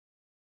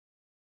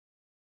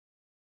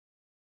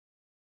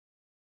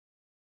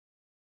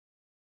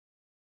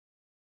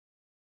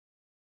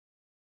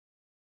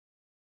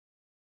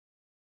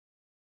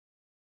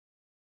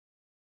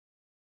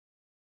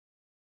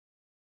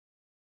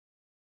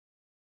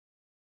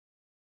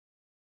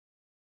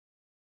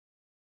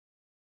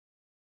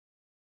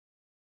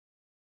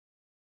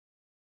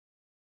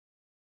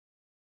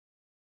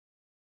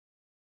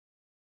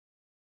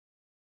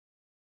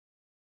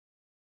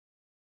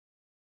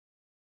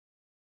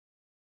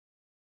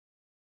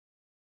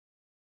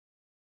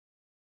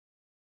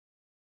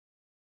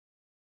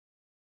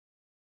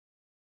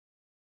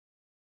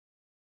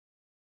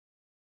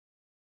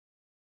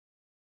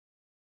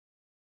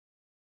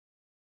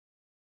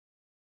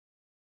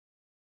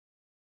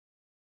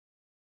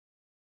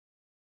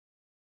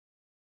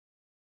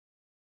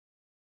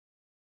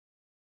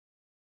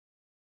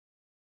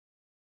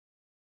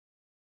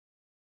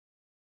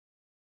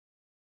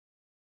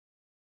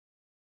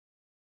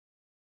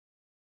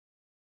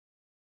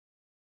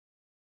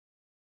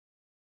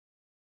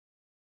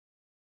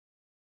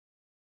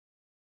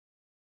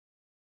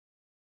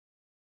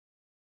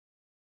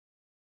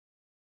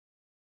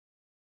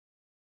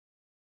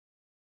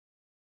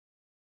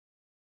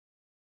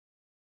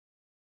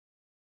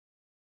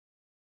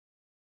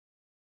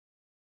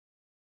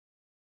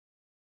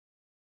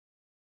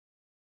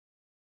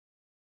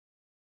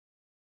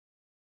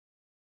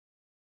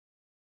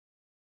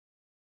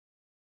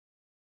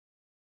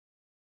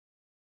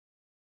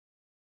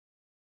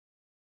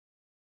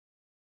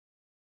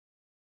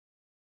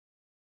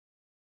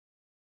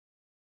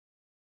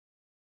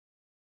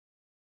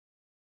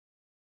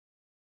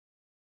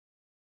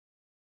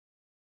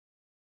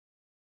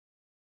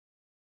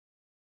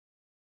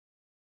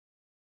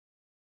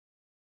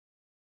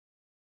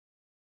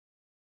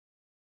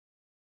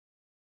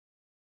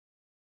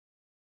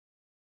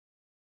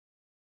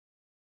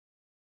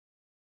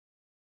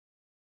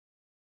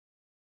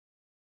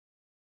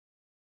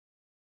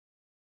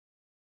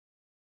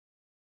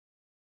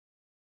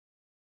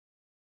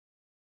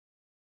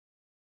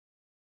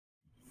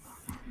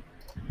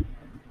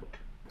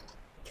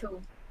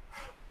Cool.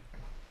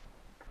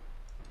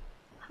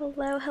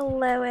 Hello,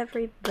 hello,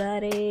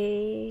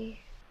 everybody.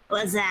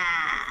 What's up?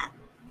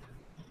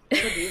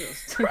 Oh,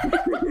 Jesus.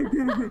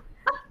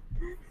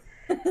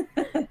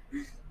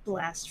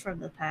 Blast from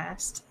the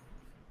past.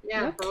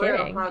 Yeah, No for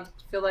kidding. real. I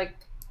feel like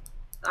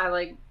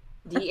I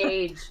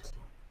de-aged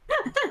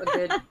a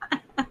good,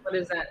 what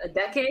is that, a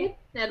decade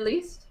at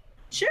least?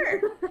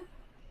 Sure.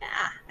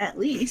 Yeah, at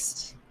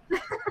least.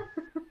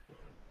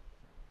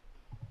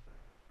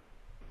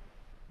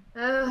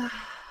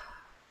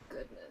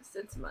 Goodness,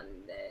 it's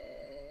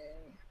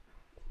Monday.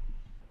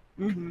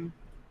 Mm-hmm.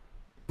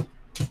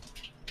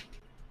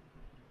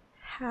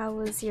 How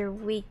was your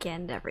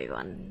weekend,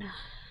 everyone?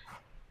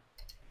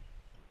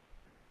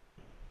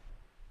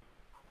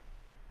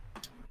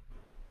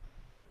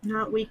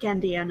 Not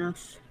weekendy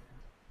enough.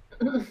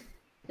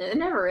 It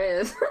never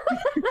is.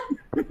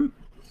 Do you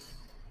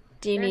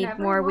They're need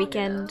never more long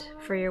weekend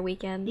enough. for your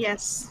weekend?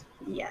 Yes.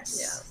 Yes.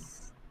 Yes.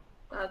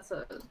 That's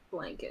a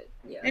blanket.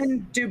 Yes.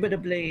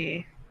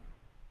 Indubitably.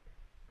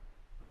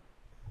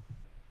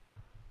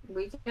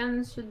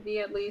 Weekends should be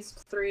at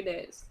least 3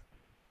 days.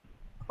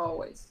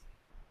 Always.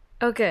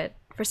 Oh, good.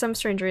 For some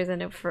strange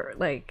reason,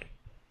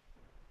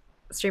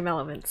 Stream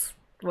Elements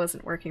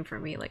wasn't working for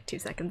me like 2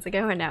 seconds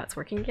ago, and now it's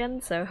working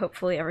again, so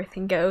hopefully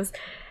everything goes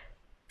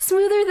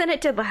smoother than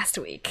it did last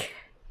week.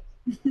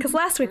 Because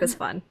last week was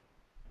fun.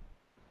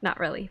 Not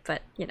really,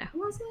 but, you know.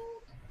 Was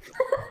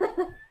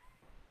it?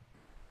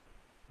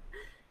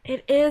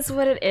 It is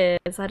what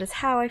it is. That is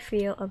how I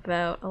feel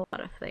about a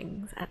lot of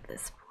things at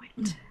this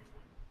point.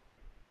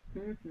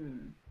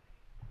 Mm-hmm.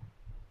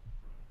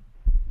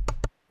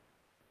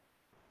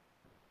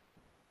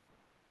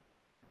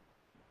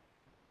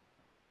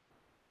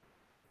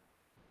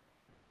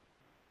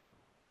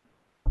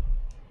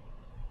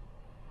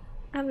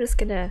 I'm just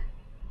gonna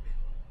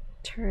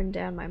turn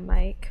down my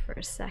mic for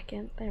a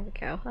second. There we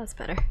go. That's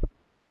better.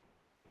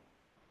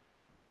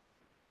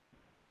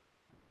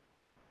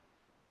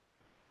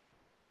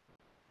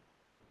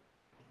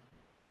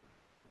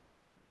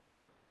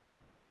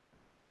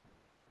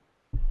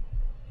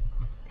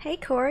 Hey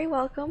Corey,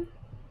 welcome.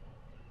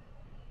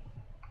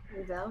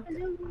 Hello.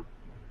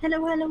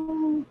 Hello,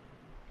 hello.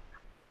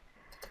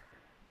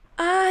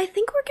 I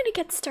think we're gonna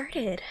get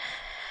started.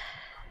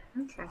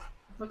 Okay.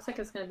 Looks like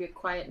it's gonna be a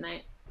quiet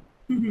night.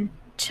 Mm-hmm.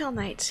 Chill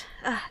night.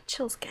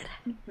 Chill's good.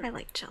 I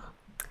like chill.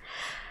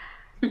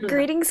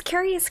 Greetings,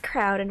 curious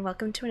crowd, and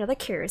welcome to another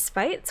Curious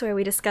Bytes, where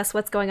we discuss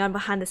what's going on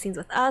behind the scenes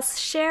with us,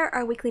 share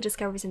our weekly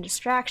discoveries and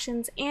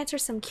distractions, answer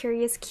some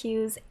curious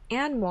cues,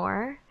 and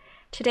more.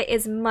 Today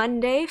is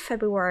Monday,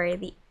 February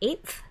the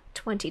 8th,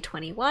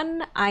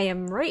 2021. I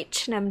am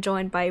Rach, and I'm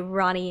joined by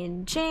Ronnie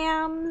and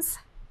Jams.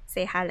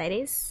 Say hi,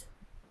 ladies.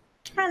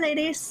 Hi,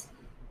 ladies.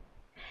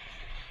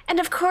 And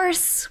of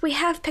course, we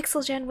have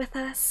Pixel Jen with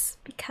us,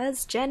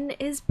 because Jen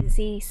is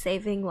busy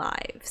saving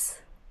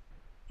lives.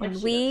 And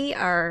Yes, we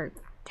are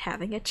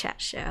having a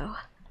chat show.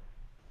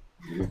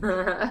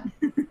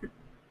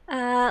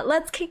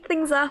 Let's kick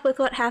things off with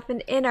what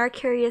happened in our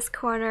Curious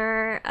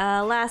Corner.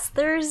 Last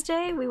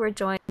Thursday, we were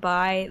joined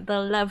by the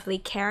lovely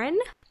Karen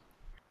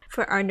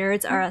for our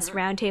Nerds R Us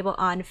roundtable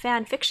on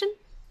fan fiction.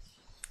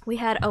 We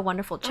had a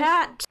wonderful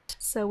chat,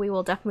 so we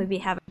will definitely be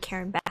having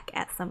Karen back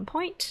at some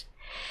point.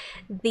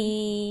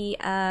 The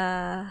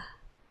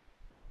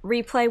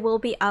replay will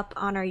be up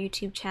on our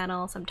YouTube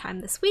channel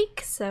sometime this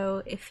week,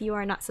 so if you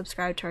are not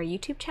subscribed to our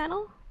YouTube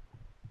channel,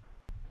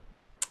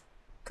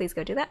 please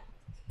go do that.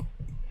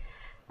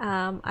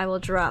 I will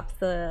drop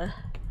the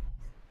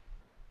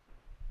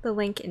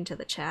link into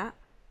the chat.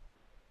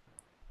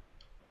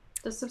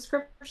 Does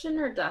subscription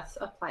or death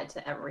apply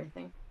to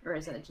everything? Or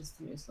is it just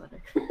the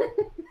newsletter?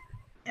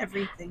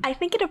 Everything. I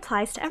think it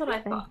applies to That's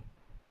everything. what I thought.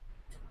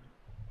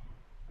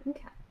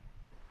 Okay.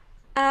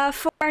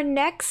 For our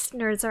next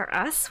Nerds Are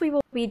Us, we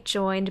will be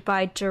joined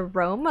by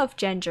Jerome of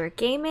Ginger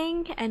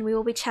Gaming, and we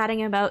will be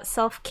chatting about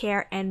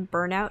self-care and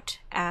burnout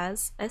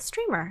as a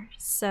streamer.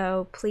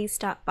 So please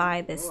stop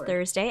by this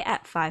Thursday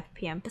at 5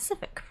 p.m.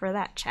 Pacific for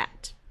that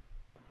chat.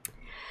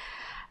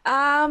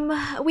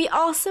 We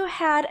also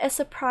had a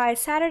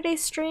surprise Saturday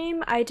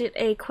stream. I did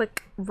a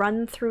quick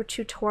run-through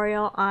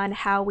tutorial on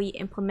how we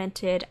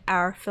implemented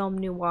our film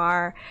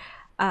noir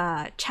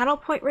channel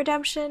point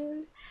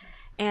redemption.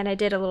 And I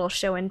did a little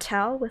show and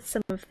tell with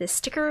some of the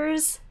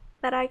stickers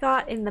that I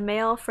got in the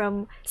mail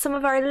from some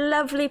of our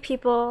lovely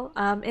people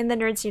in the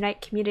Nerds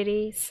Unite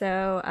community.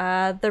 So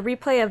the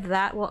replay of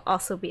that will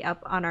also be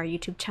up on our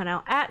YouTube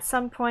channel at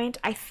some point.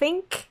 I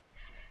think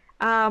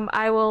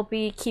I will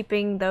be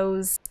keeping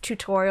those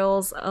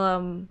tutorials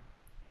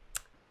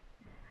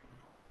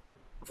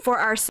for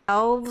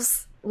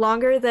ourselves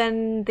longer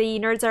than the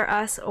Nerds Are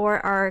Us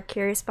or our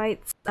Curious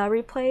Bytes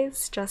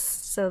replays,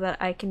 just so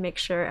that I can make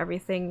sure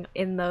everything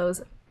in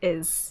those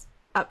is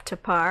up to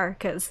par,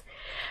 because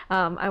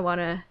I want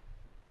to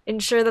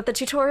ensure that the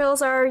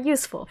tutorials are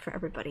useful for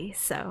everybody,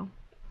 so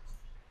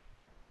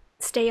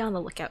stay on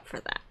the lookout for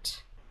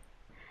that.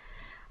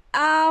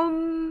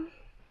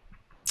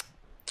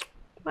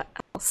 What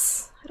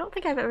else? I don't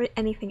think I have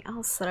anything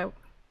else that I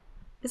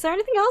Is there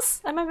anything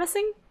else am I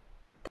missing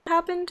that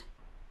happened?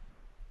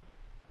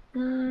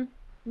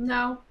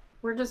 No.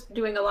 We're just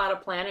doing a lot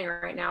of planning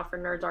right now for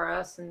Nerds R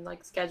Us and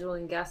like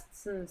scheduling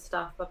guests and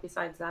stuff, but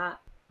besides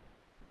that.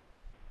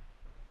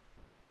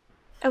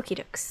 Okie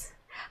dokes.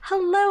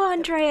 Hello,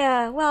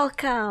 Andrea.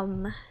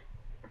 Welcome.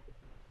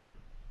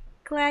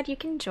 Glad you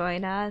can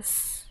join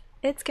us.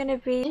 It's gonna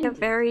be a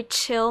very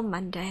chill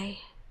Monday.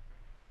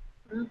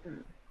 It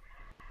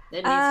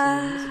needs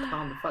to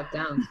calm the fuck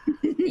down.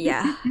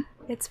 Yeah,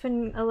 it's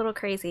been a little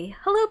crazy.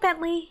 Hello,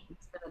 Bentley.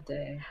 It's been a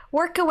day.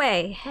 Work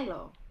away.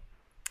 Hello.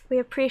 We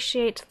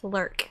appreciate the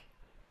lurk.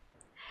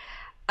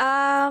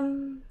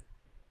 Hey.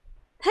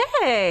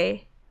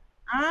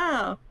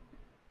 Oh.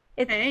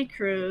 Hey,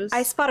 Cruz.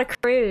 I spot a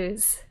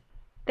cruise.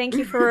 Thank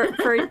you for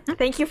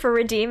thank you for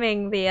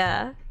redeeming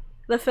the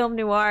film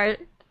noir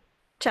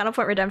Channel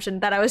Point Redemption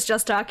that I was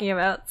just talking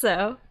about.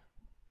 So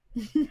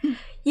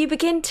you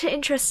begin to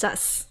interest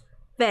us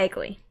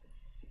vaguely.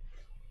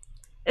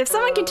 If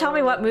someone can tell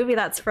me what movie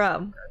that's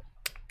from.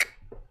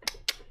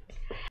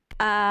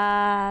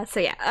 So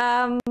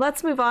yeah.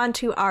 Let's move on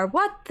to our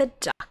What the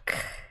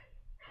Duck.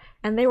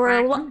 And there were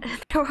a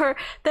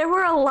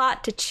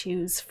lot to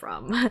choose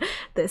from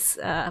this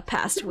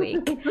past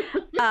week.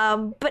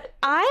 But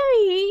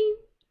I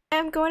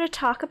am going to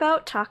talk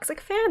about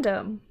toxic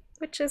fandom,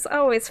 which is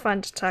always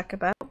fun to talk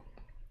about.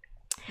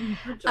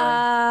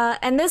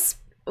 And this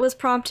was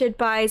prompted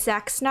by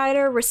Zack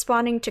Snyder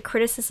responding to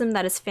criticism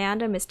that his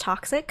fandom is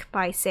toxic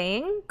by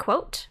saying,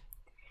 quote,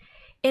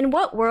 "In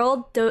what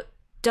world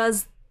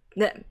does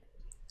the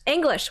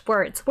English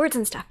words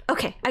and stuff.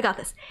 Okay, I got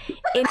this.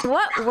 In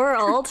what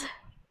world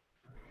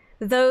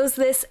does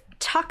this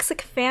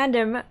toxic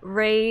fandom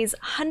raise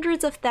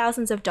hundreds of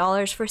thousands of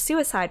dollars for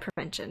suicide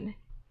prevention?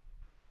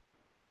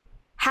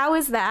 How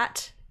is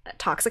that a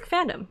toxic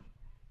fandom?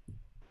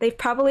 They've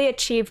probably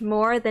achieved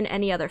more than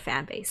any other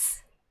fan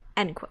base."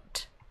 End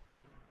quote.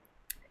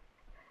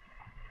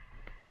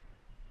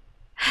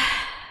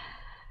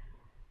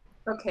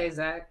 Okay,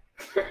 Zach.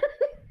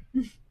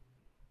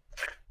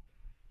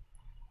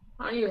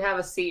 Why don't you have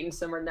a seat and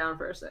simmer down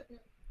for a second?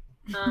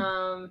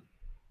 I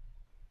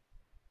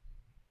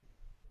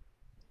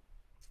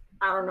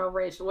don't know,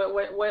 Rachel.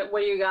 What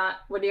do you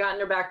got? What do you got in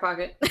your back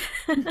pocket?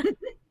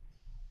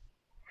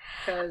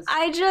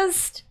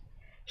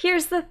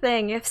 Here's the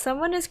thing. If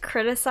someone is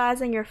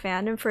criticizing your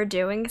fandom for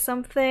doing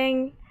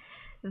something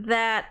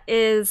that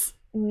is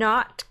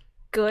not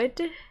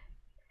good,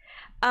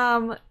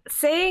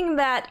 saying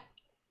that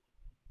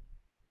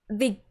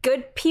the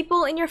good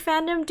people in your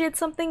fandom did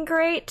something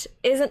great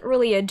isn't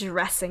really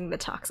addressing the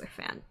toxic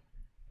fan.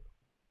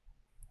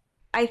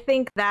 I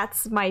think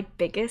that's my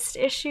biggest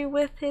issue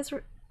with his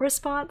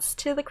response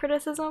to the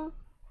criticism.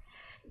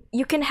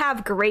 You can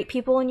have great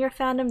people in your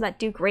fandom that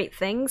do great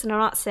things, and I'm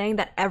not saying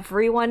that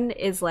everyone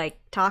is like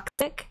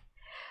toxic,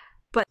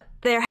 but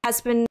there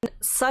has been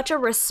such a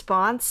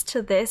response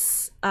to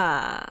this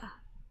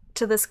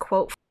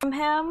quote from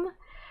him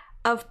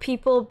of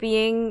people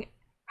being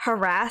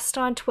harassed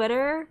on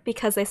Twitter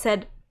because they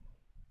said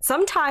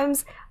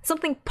sometimes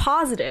something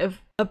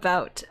positive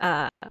about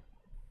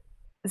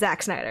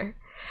Zack Snyder.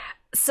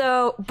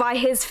 So by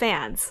his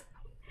fans.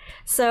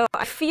 So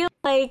I feel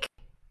like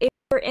if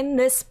we're in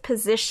this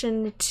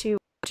position to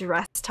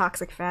address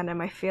toxic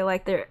fandom, I feel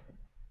like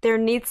there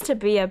needs to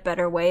be a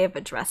better way of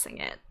addressing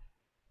it.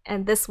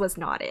 And this was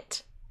not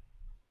it.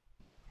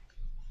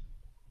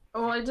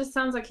 Well, it just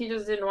sounds like he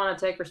just didn't want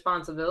to take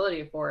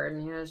responsibility for it.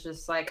 And he was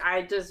just like,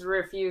 I just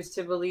refuse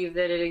to believe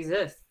that it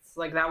exists.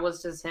 Like, that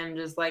was just him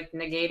just, like,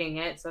 negating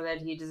it so that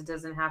he just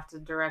doesn't have to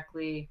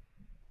directly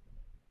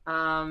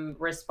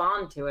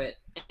respond to it.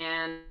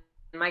 And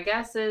my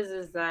guess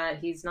is that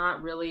he's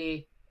not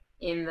really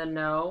in the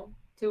know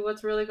to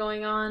what's really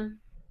going on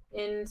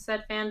in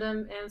said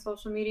fandom and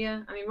social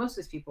media. I mean, most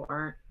of these people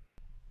aren't.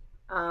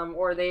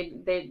 Or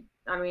they,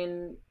 I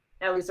mean,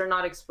 at least they're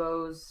not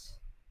exposed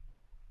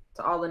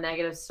to all the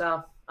negative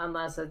stuff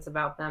unless it's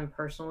about them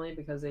personally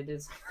because they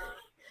did something.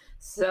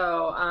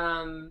 So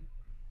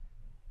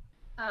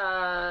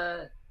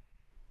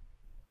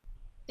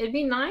it'd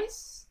be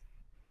nice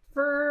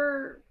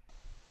for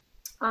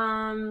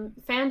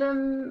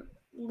fandom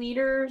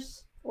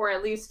leaders, or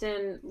at least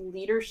in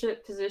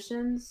leadership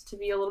positions, to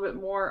be a little bit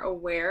more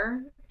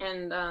aware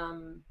and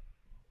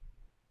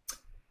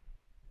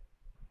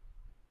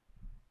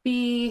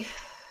be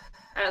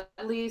at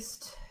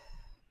least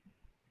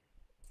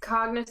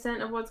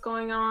cognizant of what's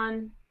going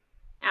on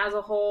as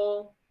a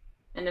whole,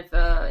 and if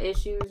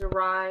issues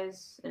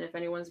arise, and if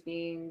anyone's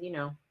being, you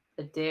know,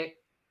 a dick,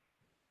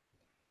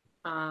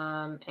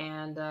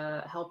 and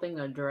helping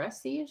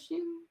address the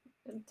issue.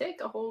 It'd take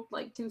a whole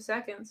like 2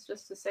 seconds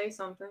just to say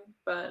something,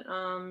 but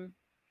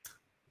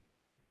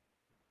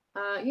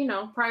you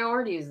know,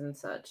 priorities and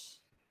such.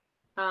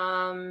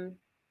 I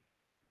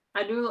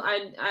do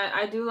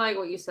like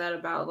what you said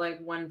about like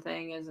one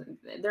thing is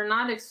they're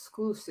not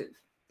exclusive.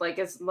 Like,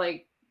 it's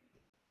like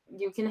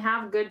you can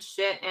have good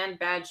shit and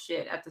bad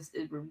shit at this,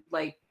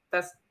 like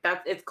that's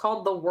it's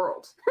called the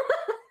world.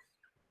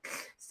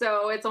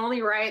 So it's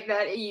only right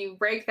that you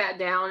break that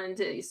down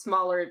into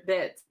smaller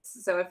bits.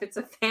 So if it's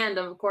a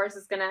fandom, of course,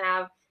 it's going to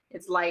have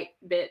its light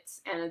bits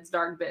and its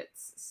dark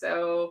bits.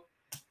 So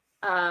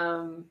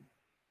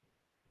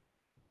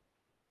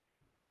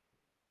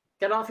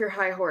get off your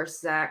high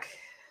horse, Zach.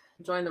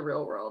 Join the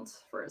real world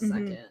for a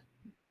second.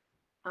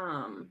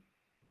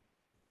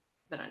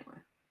 But anyway.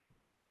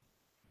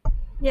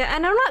 Yeah,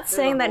 and I'm not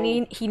saying that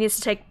he needs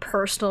to take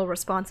personal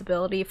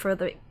responsibility for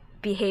the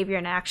behavior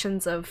and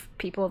actions of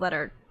people that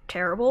are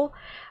terrible.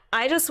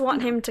 I just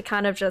want him to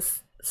kind of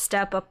just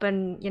step up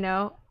and,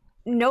 no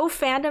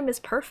fandom is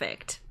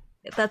perfect.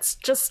 That's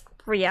just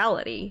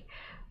reality.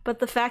 But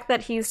the fact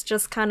that he's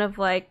just kind of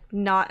like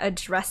not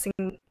addressing,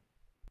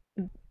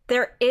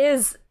 there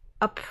is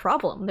a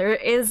problem. There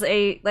is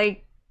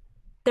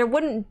there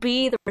wouldn't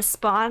be the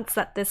response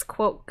that this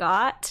quote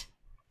got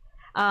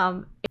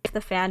if the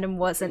fandom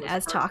wasn't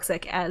as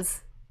toxic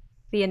as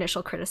the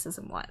initial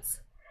criticism was.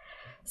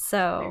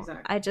 So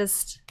exactly. I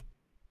just,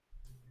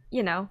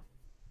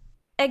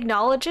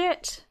 acknowledge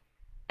it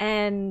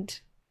and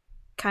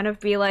kind of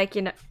be like,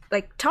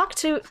 talk,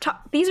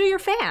 these are your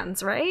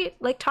fans, right?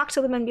 Like, talk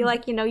to them and be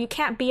like, you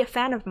can't be a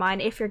fan of mine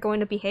if you're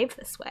going to behave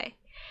this way,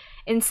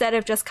 instead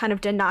of just kind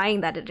of denying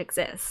that it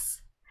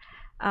exists.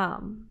 Yeah.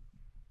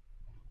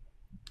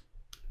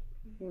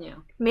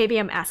 Maybe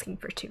I'm asking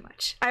for too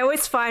much. I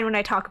always find when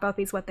I talk about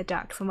these What the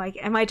Ducks, I'm like,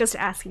 am I just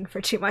asking for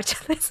too much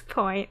at this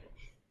point?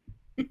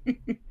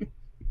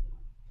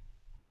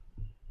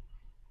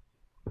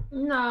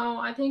 No,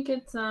 I think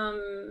it's I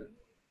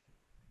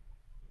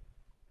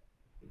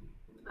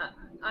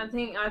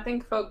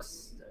think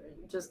folks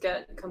just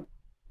get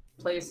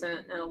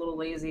complacent and a little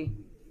lazy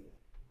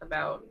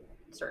about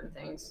certain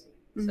things.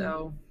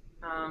 So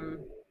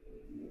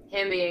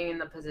him being in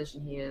the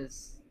position he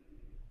is,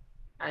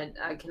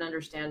 I can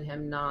understand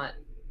him not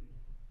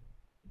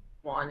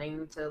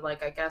wanting to,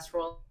 like, I guess,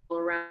 roll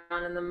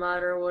around in the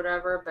mud or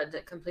whatever,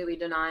 but completely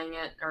denying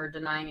it or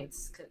denying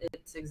its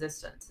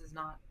existence is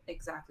not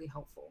exactly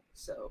helpful.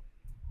 So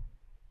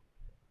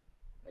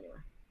anyway.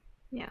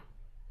 Yeah.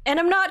 And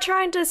I'm not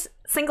trying to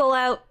single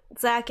out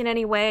Zach in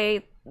any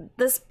way.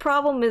 This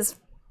problem is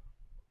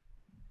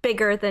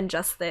bigger than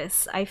just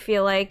this. I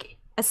feel like,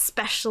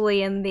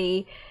 especially in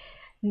the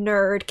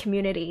nerd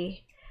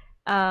community,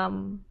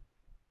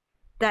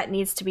 that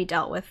needs to be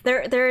dealt with.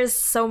 There is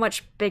so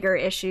much bigger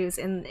issues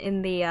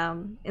in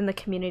the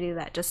community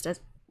that just does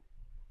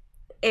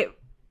it.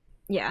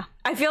 Yeah,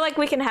 I feel like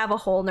we can have a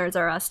whole Nerds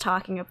R Us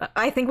talking about.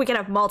 I think we can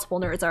have multiple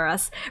Nerds R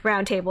Us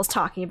roundtables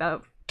talking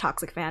about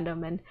toxic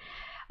fandom and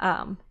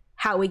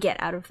how we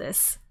get out of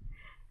this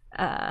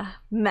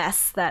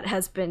mess that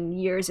has been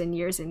years and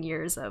years and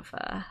years of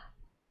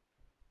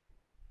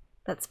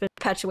that's been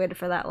perpetuated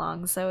for that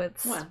long. So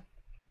it's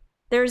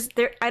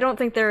I don't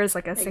think there is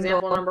like a single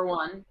example number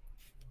one.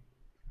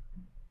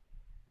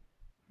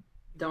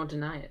 Don't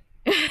deny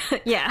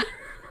it. Yeah.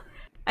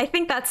 I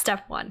think that's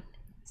step one.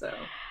 So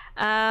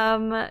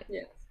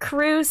yes.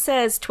 Crew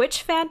says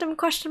Twitch fandom ?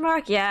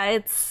 Yeah,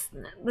 it's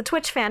the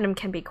Twitch fandom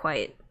can be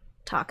quite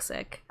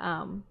toxic.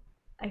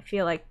 I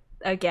feel like,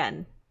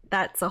 again,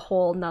 that's a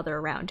whole nother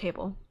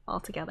roundtable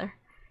altogether.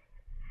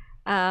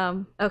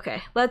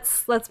 Okay,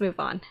 let's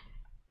move on.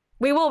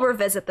 We will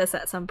revisit this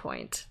at some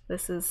point.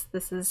 This is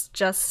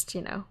just,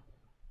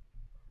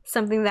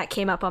 something that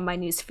came up on my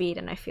news feed,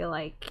 and I feel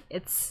like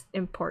it's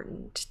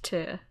important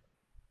to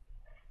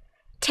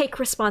take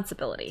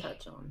responsibility.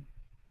 Touch on.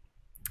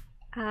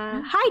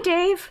 Hi,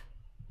 Dave.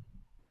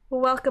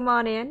 Welcome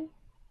on in.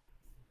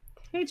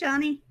 Hey,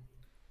 Johnny.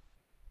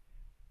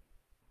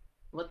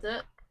 What's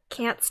up?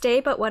 Can't stay,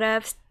 but what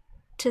I've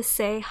to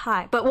say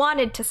hi. But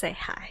wanted to say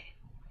hi.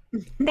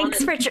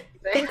 Thanks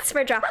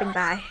for dropping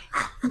by.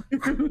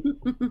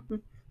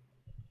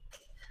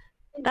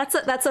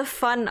 That's a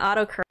fun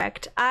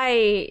autocorrect.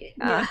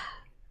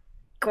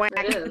 Quack.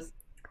 It is.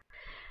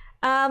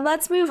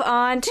 Let's move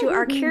on to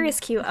our Curious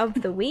Q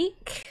of the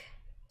week.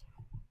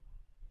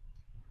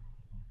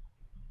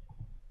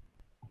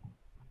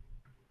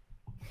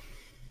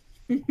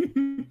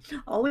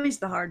 Always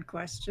the hard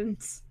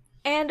questions.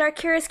 And our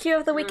Curious Q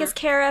of the week is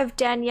care of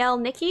Danielle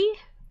Nikki.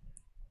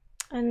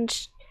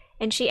 And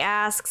she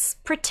asks,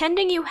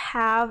 pretending you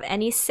have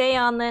any say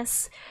on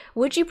this,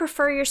 would you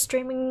prefer your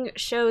streaming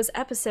show's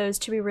episodes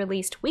to be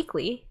released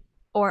weekly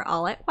or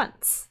all at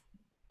once?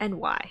 And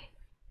why?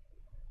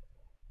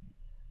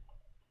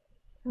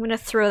 I'm going to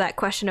throw that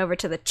question over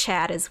to the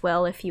chat as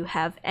well if you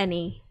have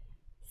any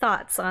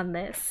thoughts on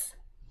this.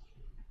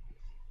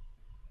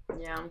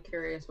 Yeah, I'm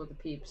curious what the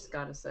peeps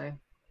got to say.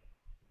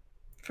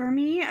 For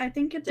me, I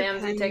think it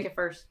depends. Damsy, take it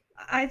first.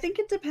 I think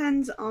it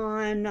depends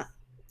on,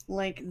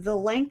 like, the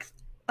length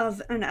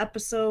of an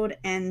episode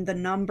and the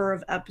number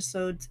of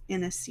episodes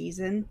in a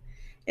season.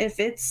 If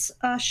it's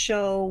a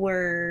show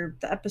where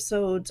the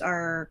episodes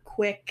are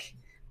quick,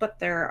 but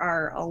there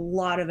are a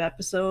lot of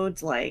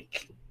episodes,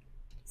 like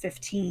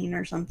 15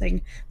 or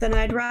something, then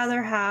I'd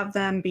rather have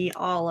them be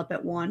all up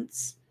at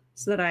once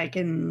so that I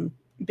can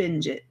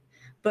binge it.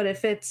 But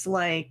if it's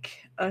like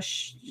a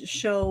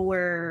show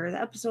where the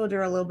episodes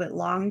are a little bit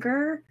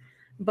longer,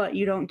 but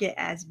you don't get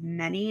as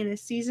many in a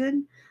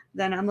season,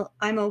 then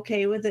I'm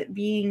okay with it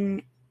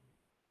being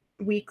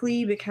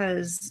weekly,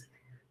 because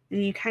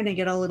you kind of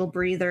get a little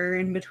breather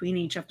in between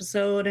each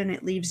episode, and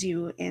it leaves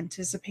you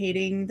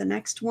anticipating the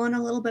next one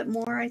a little bit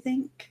more, I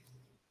think.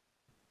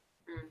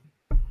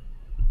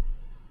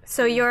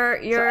 So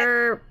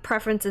your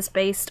preference is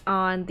based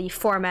on the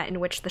format in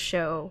which the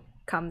show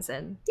comes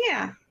in.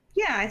 Yeah,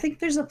 I think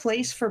there's a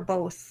place for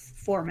both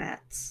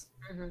formats.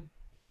 Mm-hmm.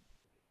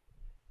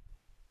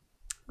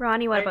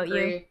 Ronnie, what about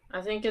agree. you?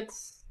 I think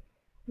it's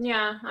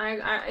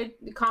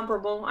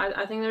comparable.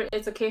 I think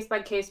it's a case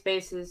by case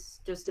basis,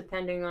 just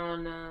depending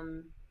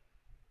on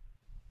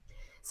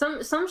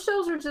some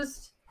shows are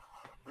just,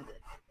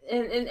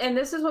 and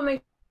this is what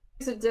makes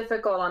it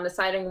difficult on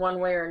deciding one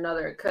way or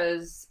another,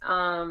 because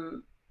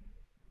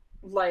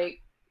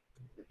like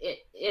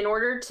in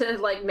order to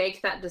like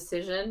make that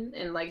decision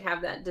and like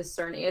have that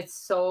discerning, it's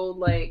so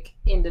like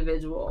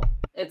individual.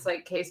 It's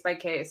like case by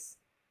case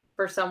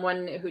for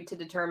someone who to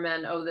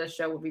determine, oh, this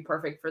show would be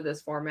perfect for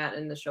this format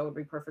and this show would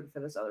be perfect for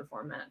this other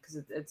format, because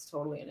it's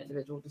totally an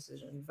individual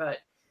decision. But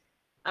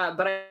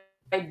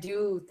I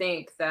do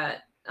think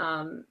that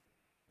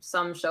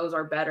some shows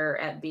are better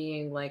at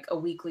being like a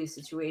weekly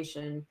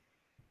situation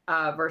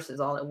versus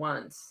all at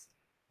once.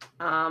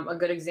 A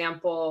good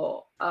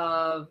example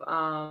of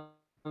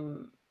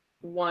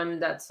one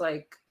that's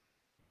like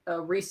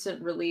a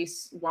recent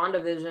release,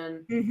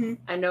 WandaVision. Mm-hmm.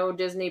 I know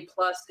Disney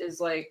Plus is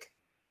like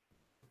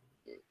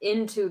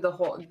into the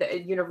whole,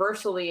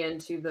 universally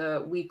into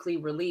the weekly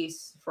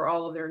release for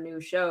all of their new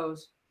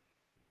shows,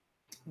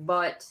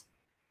 but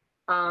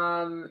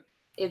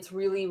it's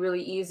really,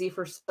 really easy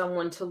for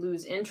someone to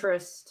lose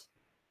interest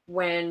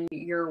when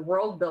you're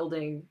world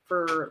building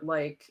for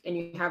like, and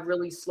you have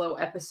really slow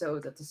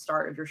episodes at the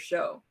start of your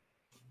show.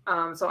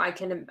 So I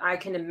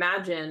can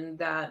imagine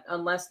that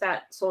unless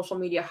that social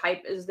media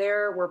hype is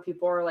there where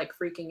people are like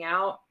freaking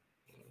out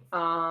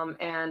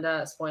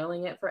and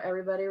spoiling it for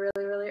everybody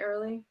really, really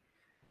early,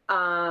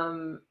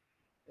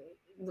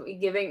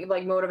 giving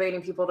like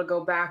motivating people to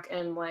go back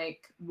and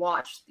like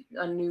watch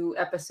a new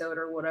episode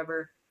or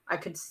whatever, I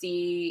could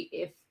see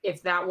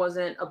if that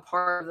wasn't a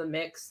part of the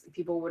mix,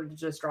 people would have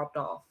just dropped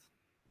off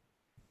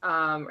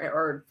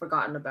or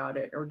forgotten about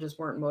it, or just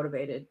weren't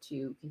motivated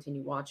to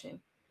continue watching.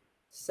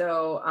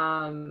 So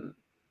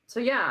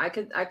yeah, I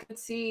could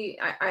see,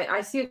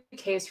 I see a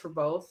case for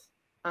both.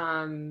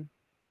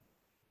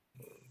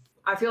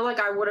 I feel like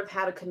I would have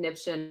had a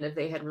conniption if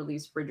they had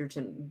released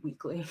Bridgerton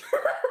weekly.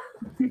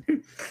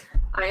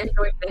 I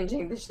enjoyed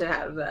binging the shit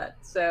out of that.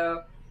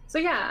 So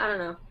yeah, I don't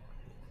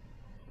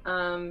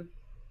know.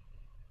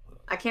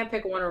 I can't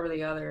pick one over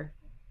the other.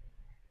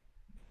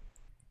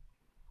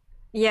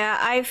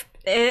 Yeah,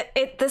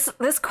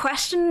 this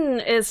question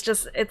is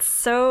just, it's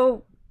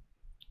so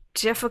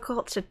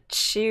difficult to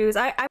choose.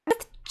 I'm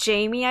with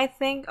Jamie, I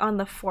think, on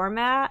the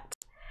format.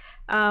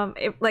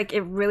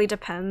 It really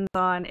depends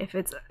on if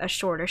it's a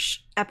shorter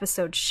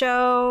episode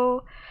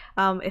show.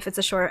 If it's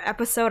a shorter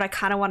episode, I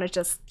kind of want to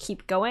just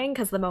keep going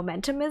because the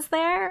momentum is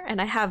there,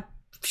 and I have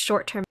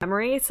short-term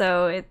memory,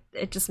 so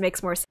it just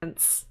makes more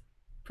sense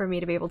for me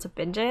to be able to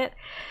binge it.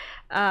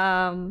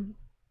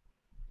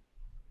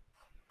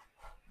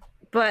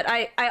 But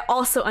I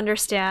also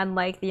understand,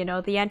 like, you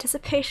know, the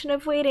anticipation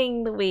of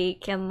waiting the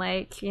week and,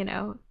 like, you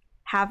know,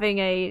 having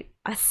a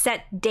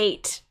set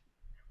date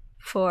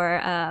for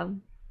a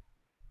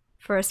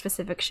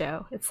specific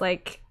show. It's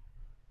like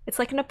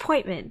an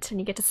appointment, and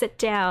you get to sit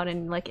down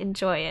and like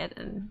enjoy it.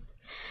 And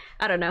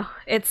I don't know.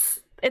 It's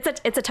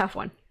a tough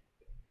one.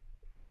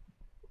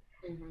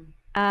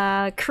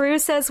 Mm-hmm. Crew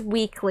says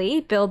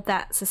weekly, build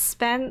that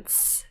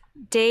suspense.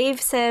 Dave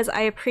says,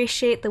 I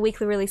appreciate the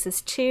weekly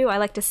releases too. I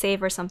like to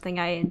savor something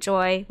I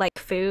enjoy, like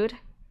food.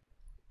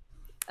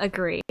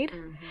 Agreed.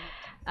 Mm-hmm.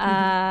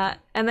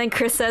 And then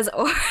Chris says,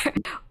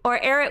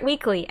 or air it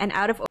weekly and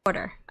out of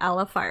order, a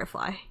la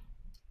Firefly.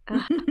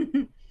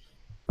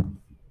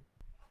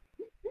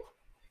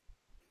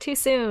 Too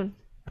soon.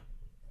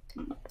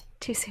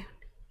 Too soon.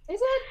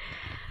 Is it?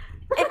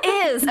 It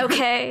is,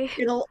 okay.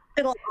 It'll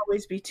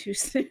always be too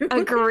soon.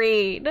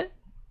 Agreed.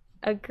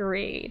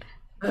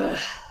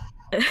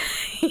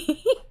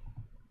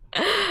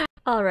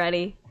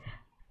 Alrighty.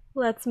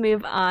 Let's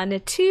move on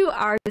to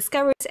our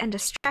discoveries and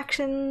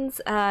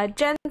distractions.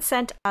 Jen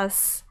sent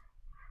us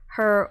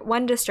her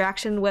one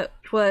distraction, which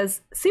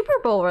was Super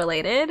Bowl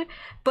related,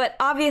 but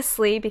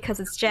obviously, because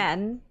it's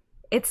Jen,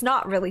 it's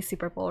not really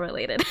Super Bowl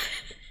related.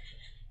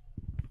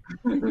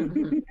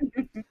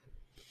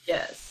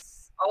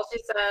 Yes. All she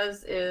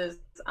says is,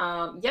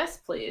 yes,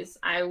 please.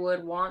 I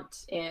would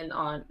want in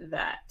on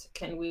that.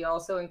 Can we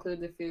also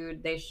include the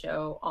food they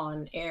show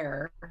on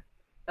air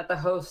that the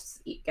hosts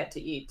get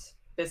to eat?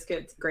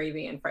 Biscuits,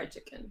 gravy, and fried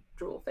chicken.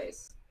 Drool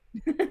face.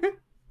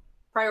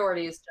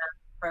 Priorities, Jen.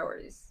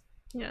 Priorities.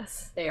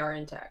 Yes. They are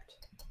intact.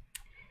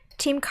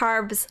 Team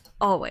carbs,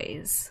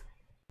 always.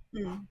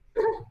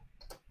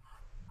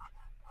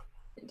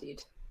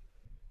 Indeed.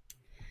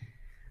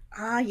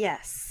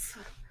 Yes.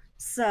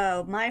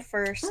 So my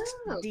first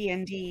Oh.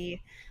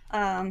 D&D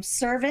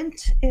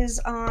Servant is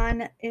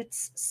on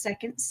its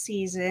second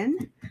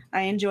season.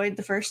 I enjoyed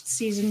the first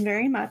season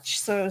very much,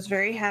 so I was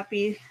very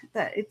happy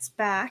that it's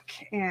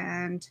back.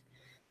 And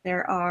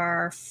there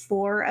are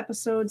 4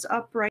 episodes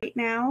up right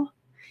now,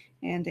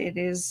 and it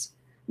is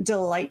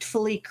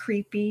delightfully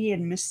creepy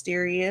and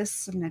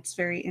mysterious, and it's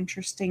very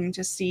interesting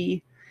to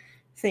see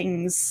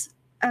things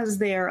as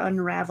they are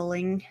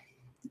unraveling.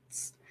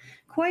 It's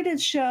quite a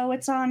show.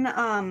 It's on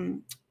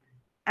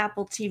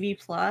Apple TV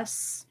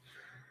Plus,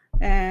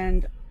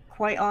 and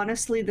quite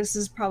honestly, this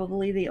is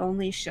probably the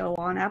only show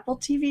on Apple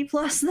TV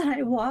Plus that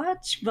I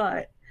watch,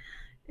 but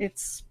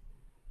it's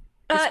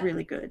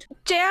really good.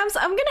 Jams,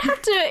 I'm gonna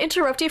have to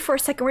interrupt you for a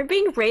second. We're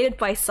being rated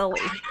by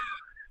Sully.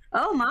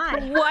 Oh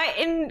my! What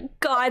in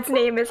God's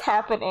name is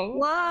happening?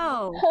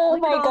 Whoa! Oh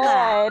Look at my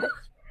all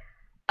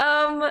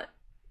god.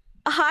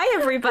 Hi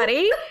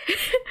everybody.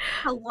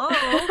 Hello.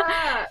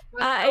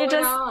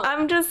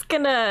 I'm just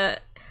gonna.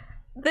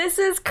 This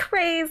is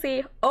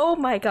crazy. Oh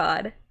my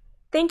god.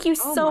 Thank you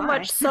so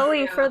much,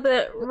 Sully, for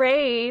the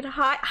raid.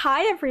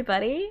 Hi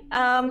everybody.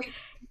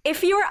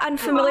 If you are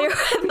unfamiliar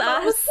with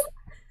us,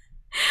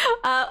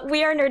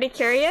 we are Nerdy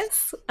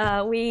Curious.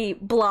 We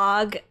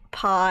blog,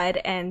 pod,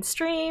 and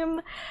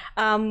stream.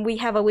 We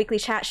have a weekly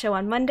chat show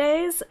on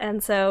Mondays,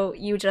 and so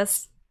you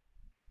just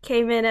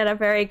came in at a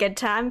very good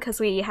time because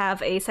we have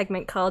a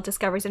segment called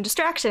Discoveries and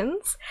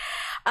Distractions.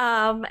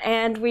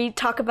 And we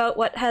talk about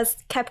what has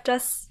kept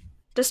us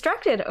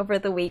distracted over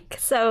the week.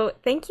 So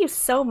thank you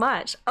so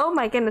much. Oh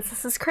my goodness,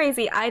 this is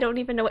crazy. I don't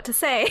even know what to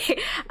say.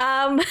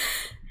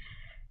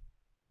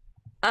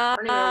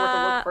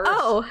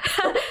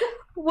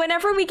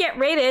 Whenever we get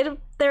rated,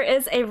 there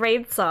is a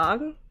raid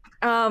song.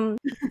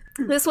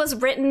 This was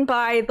written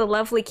by the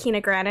lovely Kina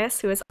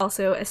Granis, who is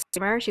also a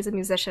streamer. She's a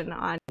musician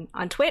on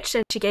Twitch,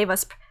 and she gave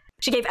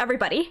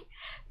everybody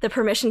the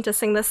permission to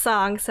sing this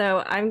song.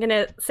 So I'm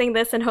gonna sing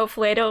this, and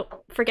hopefully I don't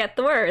forget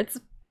the words.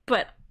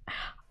 But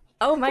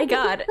oh my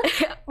god,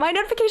 my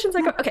notifications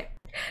are okay.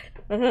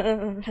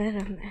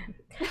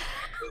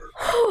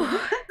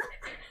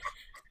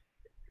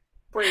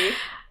 Breathe.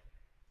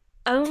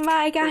 Oh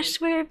my gosh,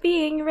 we're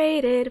being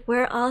rated.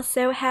 We're all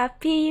so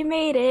happy you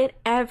made it.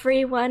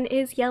 Everyone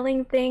is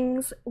yelling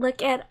things.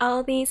 Look at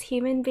all these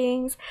human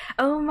beings.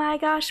 Oh my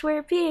gosh,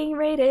 we're being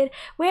rated.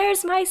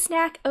 Where's my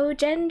snack? Oh,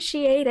 Jen,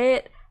 she ate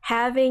it.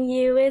 Having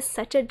you is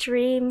such a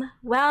dream.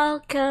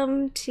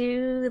 Welcome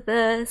to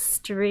the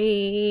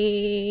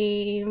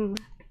stream.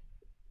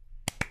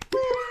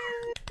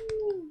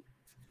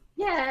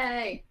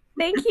 Yay!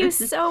 Thank you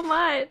so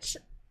much.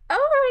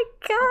 Oh my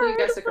god, you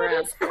guys stick what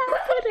around. is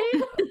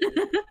happening?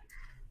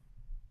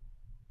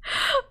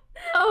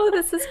 Oh,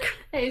 this is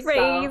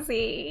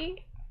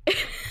crazy.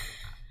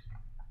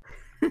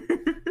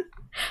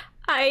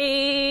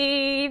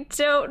 I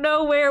don't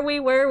know where we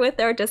were with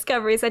our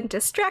discoveries and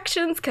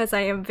distractions because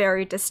I am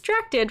very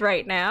distracted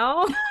right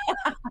now.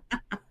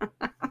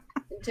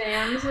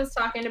 Jams was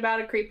talking about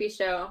a creepy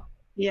show.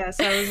 Yes,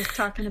 I was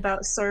talking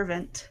about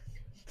Servant.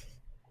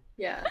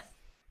 Yes.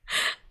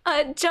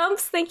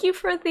 Jumps, thank you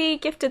for the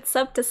gifted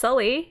sub to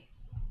Sully.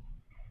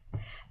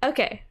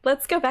 Okay,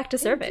 let's go back to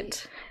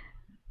Servant.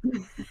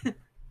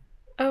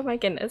 Oh my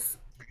goodness.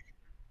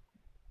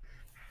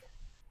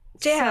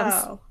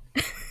 Jams.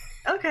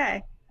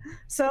 Okay.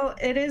 So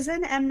it is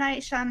an M.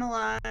 Night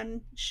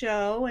Shyamalan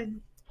show, and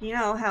you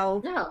know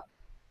how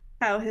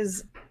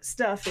his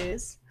stuff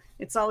is.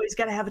 It's always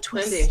got to have a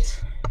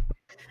twist.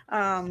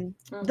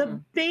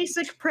 The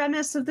basic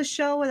premise of the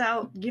show,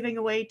 without giving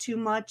away too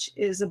much,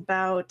 is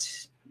about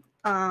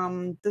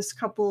this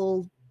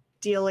couple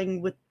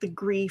dealing with the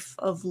grief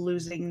of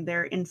losing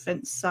their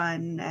infant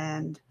son,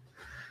 and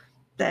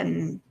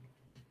then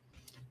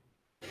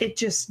it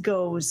just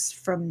goes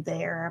from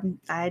there.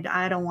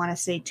 I don't want to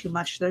say too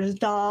much. There's a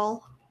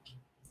doll.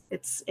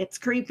 It's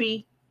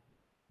creepy.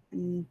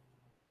 And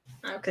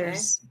okay.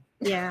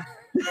 Yeah.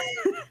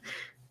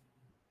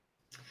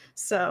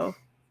 So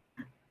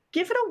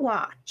give it a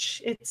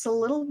watch. It's a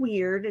little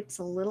weird. It's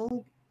a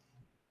little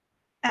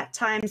at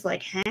times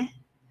like,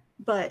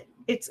 but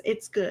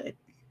it's good.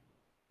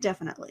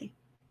 Definitely.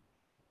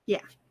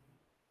 Yeah.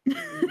 You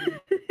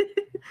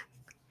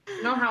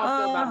know how I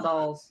feel about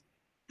dolls.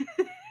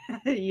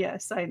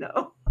 Yes, I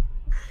know.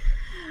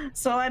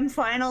 So I'm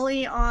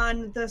finally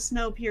on the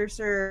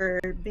Snowpiercer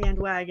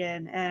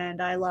bandwagon,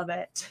 and I love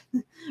it.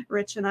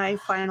 Rich and I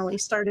finally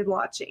started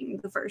watching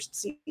the first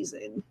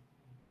season,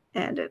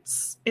 and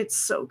it's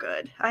so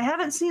good. I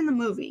haven't seen the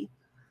movie,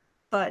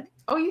 but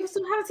you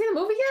still haven't seen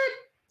the movie yet?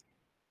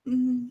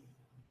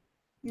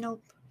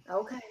 Nope.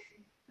 Okay.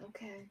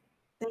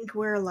 I think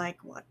we're like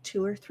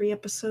 2 or 3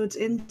 episodes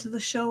into the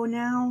show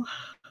now.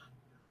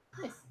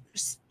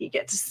 Nice. You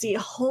get to see a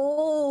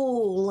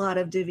whole lot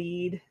of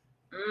David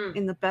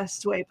in the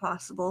best way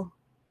possible.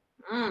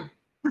 I'm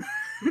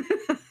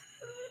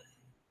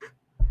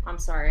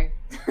sorry.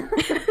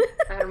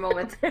 I had a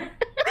moment there.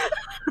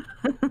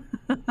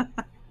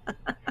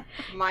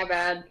 My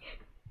bad.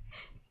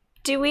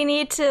 Do we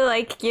need to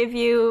like give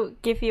you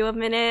a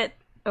minute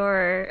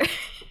Or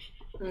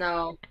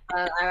No,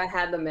 I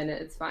had the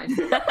minute. It's fine.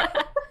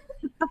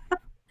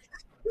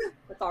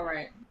 It's all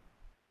right.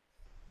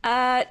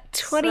 28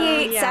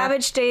 So, yeah.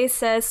 Savage Days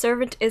says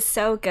Servant is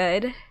so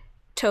good.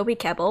 Toby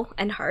Kebbell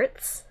and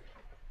Hearts.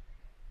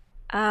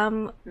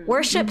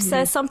 Worship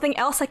says something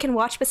else I can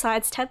watch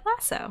besides Ted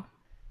Lasso.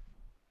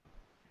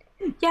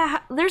 Yeah,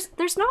 there's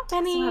not I still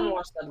haven't many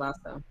watched Ted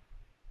Lasso.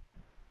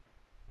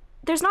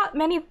 there's not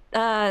many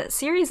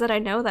series that I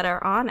know that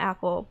are on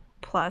Apple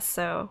Plus,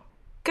 so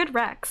good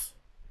recs.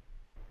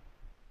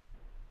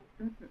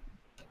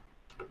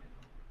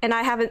 And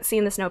I haven't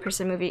seen the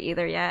Snowpiercer movie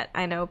either yet.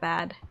 I know,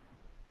 bad.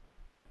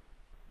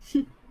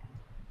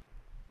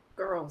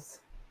 Girls.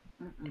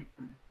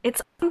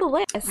 It's on the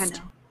list. I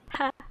know.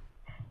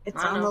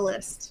 It's I on know. the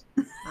list.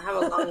 I have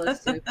a long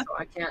list too, so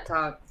I can't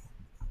talk.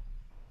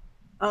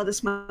 Oh,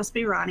 this must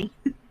be Ronnie.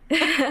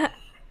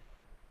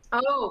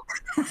 Oh,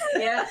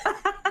 yeah.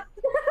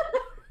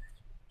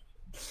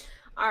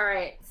 All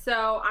right.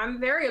 So I'm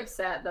very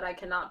upset that I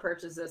cannot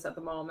purchase this at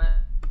the moment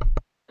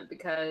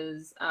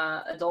because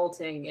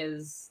adulting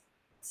is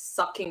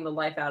sucking the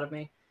life out of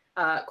me,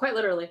 quite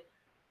literally.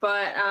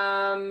 But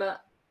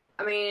I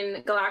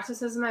mean,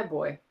 Galactus is my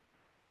boy.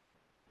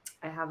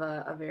 I have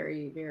a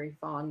very, very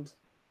fond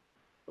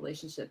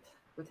relationship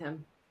with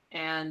him,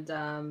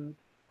 and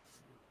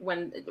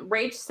when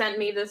Rach sent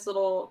me this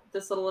little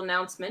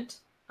announcement,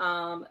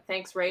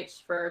 thanks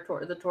Rach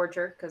for the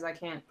torture because I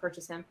can't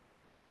purchase him.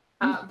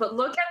 But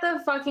look at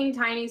the fucking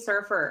tiny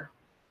surfer.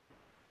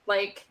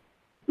 Like,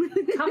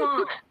 come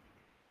on.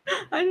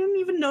 I didn't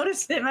even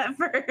notice him at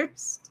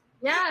first.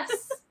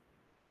 Yes.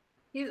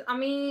 I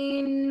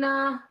mean,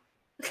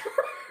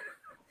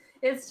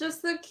 it's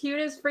just the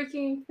cutest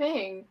freaking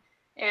thing.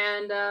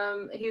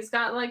 And he's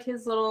got like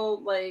his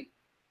little like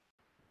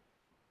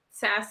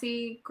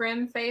sassy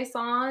grim face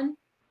on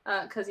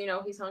because you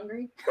know he's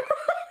hungry.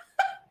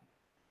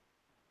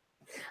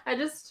 I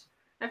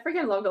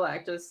freaking love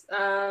Galactus.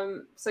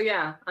 So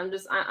yeah,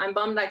 I'm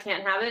bummed I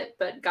can't have it,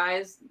 but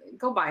guys,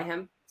 go buy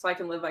him so I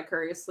can live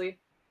vicariously.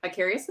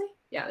 Vicariously?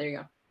 Yeah, there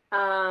you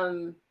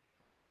go.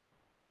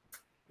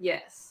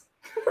 Yes.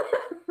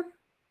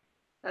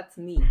 That's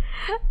me.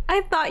 I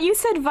thought you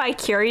said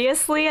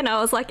vicariously, and I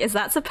was like, is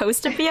that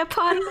supposed to be a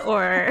pun,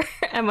 or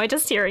am I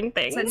just hearing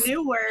things? It's a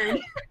new word.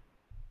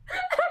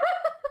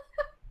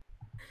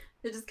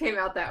 It just came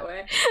out that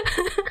way.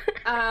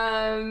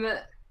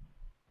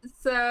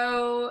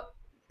 So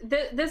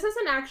this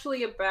isn't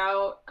actually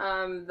about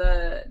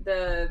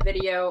the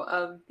video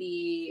of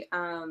the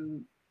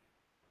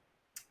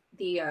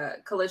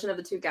collision of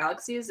the two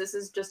galaxies. This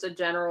is just a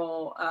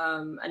general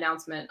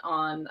announcement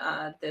on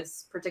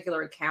this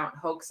particular account,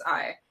 Hoax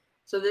Eye.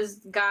 So this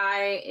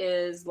guy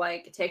is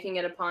like taking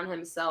it upon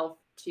himself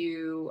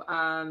to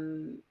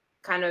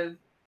kind of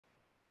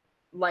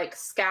like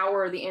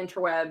scour the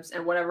interwebs,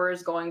 and whatever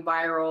is going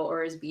viral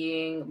or is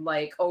being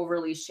like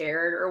overly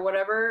shared or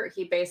whatever,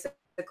 he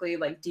basically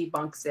like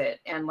debunks it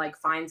and like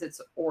finds its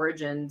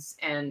origins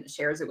and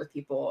shares it with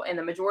people. And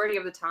the majority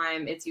of the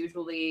time it's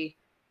usually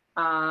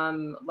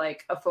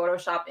like a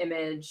Photoshop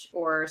image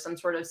or some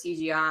sort of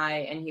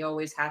CGI, and he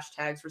always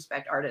hashtags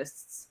respect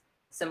artists,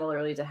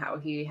 similarly to how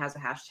he has a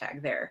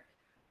hashtag there.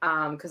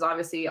 Because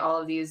obviously all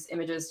of these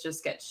images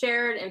just get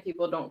shared and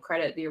people don't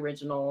credit the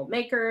original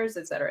makers,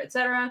 et cetera, et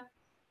cetera.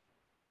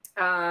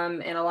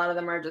 And a lot of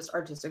them are just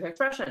artistic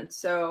expression.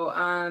 So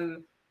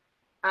I'm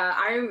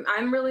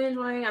really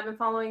enjoying. I've been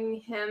following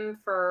him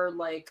for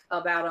like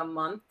about a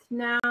month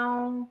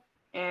now,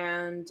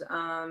 and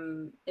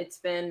it's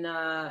been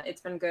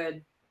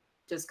good.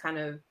 Just kind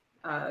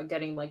of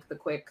getting like the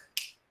quick,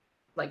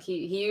 like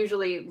he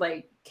usually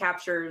like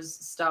captures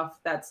stuff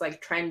that's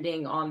like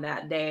trending on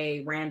that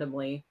day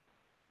randomly,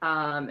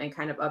 and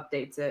kind of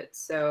updates it.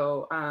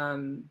 So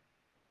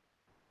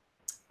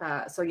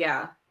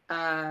yeah.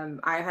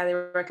 I highly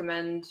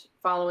recommend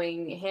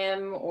following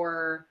him,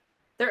 or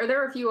there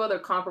are a few other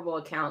comparable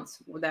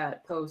accounts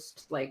that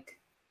post like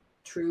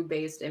true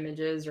based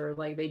images, or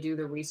like they do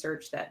the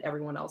research that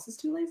everyone else is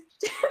too lazy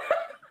to do.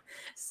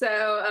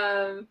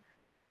 So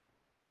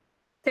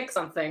pick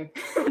something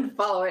and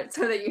follow it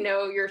so that you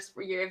know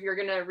if you're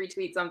gonna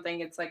retweet something,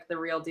 it's like the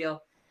real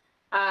deal.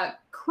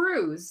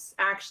 Cruz,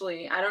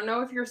 actually, I don't know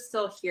if you're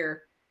still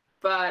here,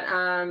 but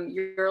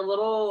you're a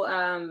little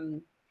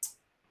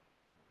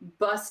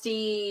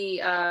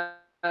busty, I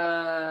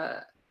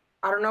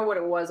don't know what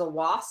it was, a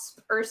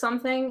wasp or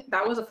something.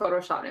 That was a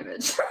Photoshop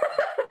image.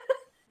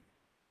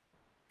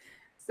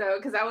 So,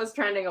 because that was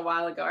trending a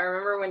while ago. I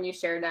remember when you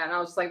shared that and I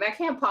was just like, that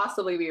can't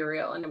possibly be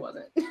real, and it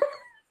wasn't.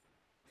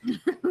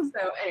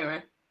 So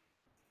anyway.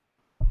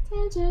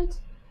 Tangent.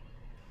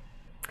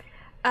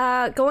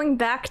 Going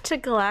back to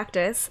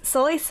Galactus,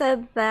 Sully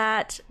said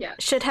that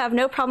should have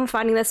no problem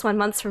finding this one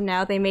months from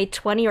now. They made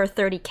 20 or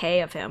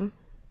 30K of him.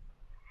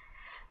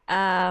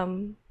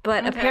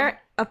 But Okay.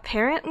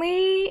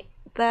 apparently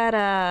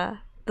that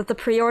the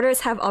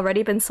pre-orders have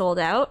already been sold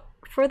out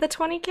for the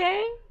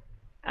 20K.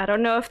 I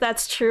don't know if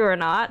that's true or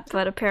not,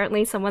 but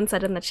apparently someone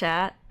said in the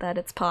chat that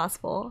it's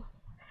possible.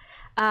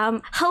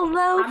 Hello,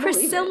 I believe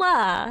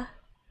Priscilla.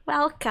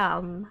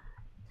 Welcome.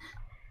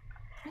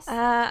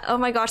 Oh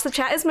my gosh, the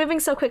chat is moving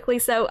so quickly,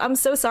 so I'm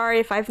so sorry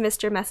if I've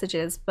missed your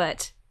messages,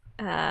 but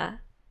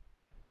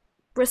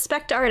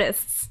respect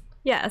artists.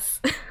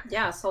 Yes.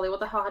 Yeah, Sully, what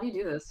the hell? How do you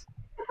do this?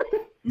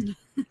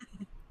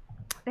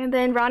 And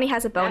then Ronnie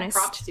has a bonus.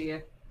 Yeah, props to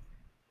you.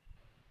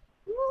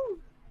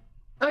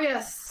 Oh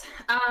yes.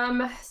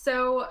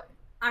 So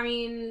I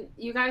mean,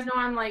 you guys know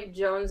I'm like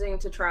jonesing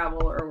to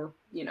travel, or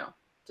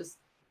just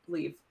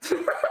leave.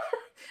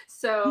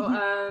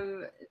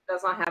 So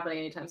that's not happening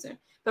anytime soon.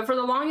 But for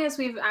the longest,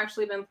 we've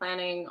actually been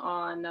planning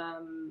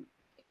on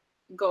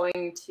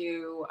going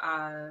to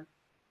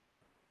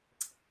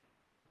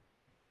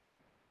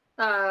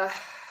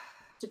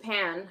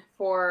Japan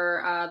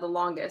for the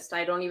longest.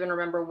 I don't even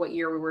remember what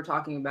year we were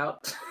talking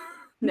about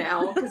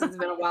now, because it's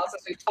been a while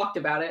since we've talked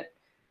about it.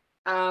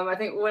 I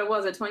think, what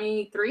was it,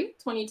 23,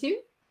 22,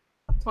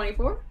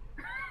 24?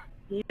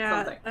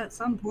 Yeah, Something. at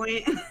some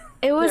point.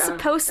 It was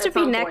supposed to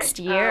be next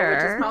year.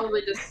 Which is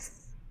probably just...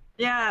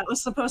 Yeah, it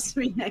was supposed to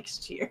be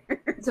next year.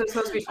 So it's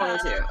supposed to be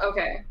 22.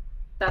 Okay.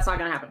 That's not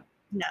going to happen.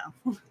 No.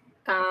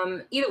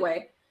 Either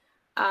way,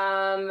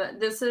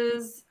 this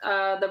is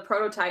the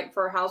prototype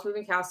for Howl's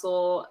Moving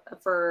Castle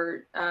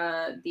for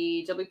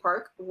the Ghibli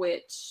Park,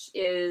 which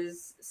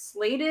is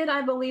slated,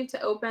 I believe,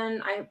 to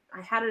open. I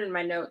had it in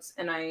my notes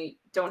and I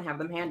don't have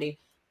them handy,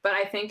 but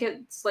I think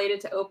it's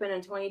slated to open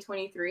in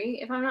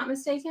 2023, if I'm not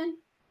mistaken.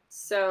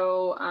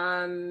 So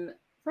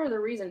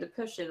further reason to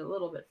push it a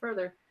little bit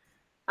further.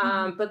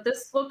 But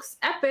this looks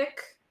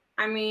epic.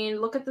 I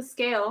mean, look at the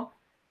scale.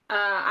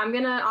 I'm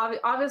gonna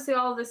obviously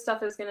all of this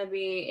stuff is gonna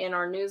be in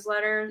our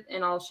newsletter,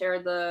 and I'll share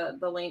the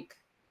link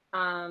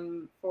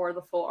for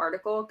the full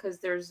article, because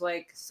there's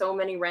like so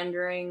many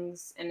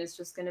renderings and it's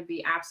just gonna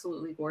be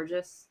absolutely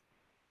gorgeous.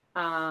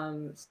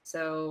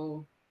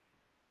 So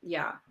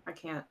yeah, I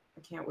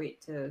can't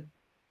wait to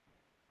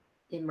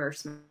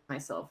immerse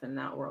myself in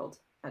that world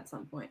at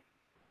some point.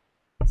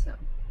 So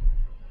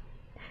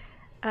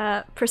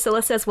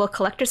Priscilla says, will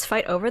collectors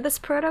fight over this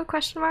proto?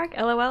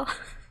 LOL.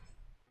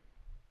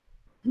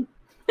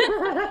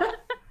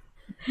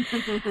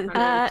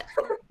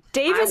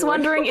 Dave is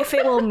wondering if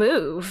it will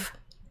move.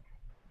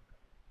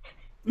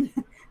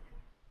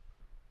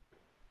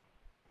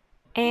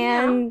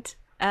 And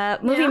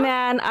Movie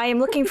Man, I am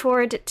looking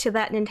forward to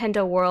that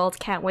Nintendo World.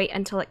 Can't wait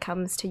until it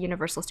comes to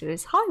Universal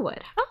Studios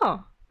Hollywood.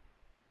 Oh.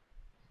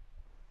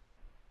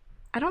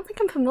 I don't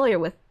think I'm familiar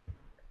with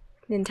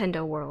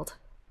Nintendo World.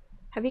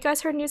 Have you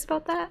guys heard news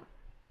about that?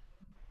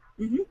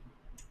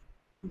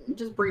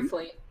 Just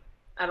briefly.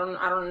 I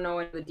don't know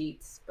any of the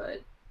deets,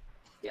 but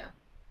yeah.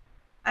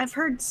 I've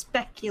heard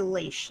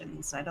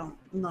speculations. I don't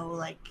know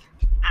like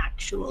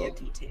actual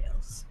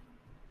details.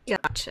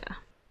 Gotcha.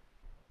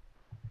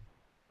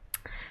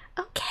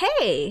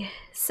 Okay,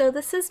 so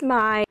this is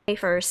my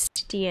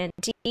first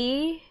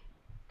D&D.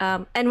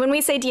 And when we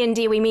say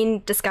D&D, we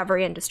mean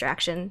Discovery and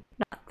Distraction,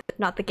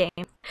 not the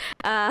game.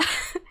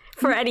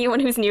 For anyone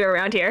who's new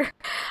around here.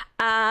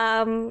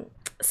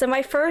 So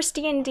my first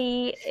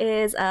D&D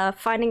is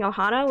Finding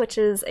Ohana, which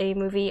is a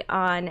movie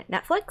on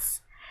Netflix.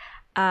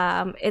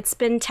 It's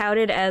been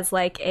touted as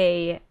like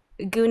a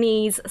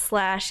Goonies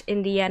 /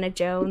 Indiana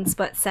Jones,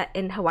 but set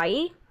in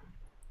Hawaii.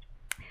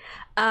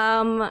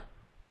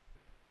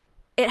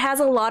 It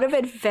has a lot of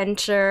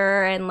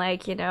adventure and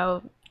like,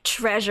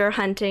 treasure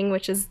hunting,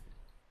 which is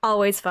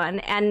always fun,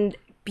 and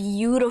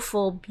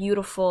beautiful,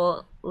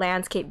 beautiful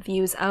landscape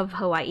views of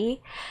Hawaii.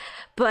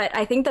 But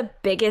I think the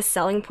biggest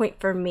selling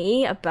point for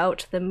me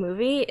about the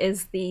movie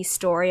is the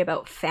story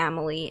about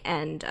family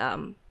and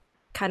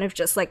kind of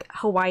just like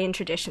Hawaiian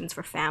traditions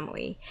for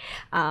family.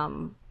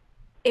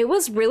 It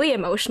was really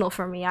emotional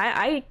for me.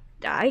 I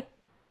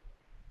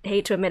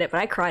hate to admit it, but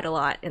I cried a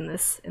lot in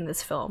this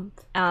film.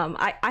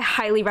 I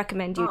highly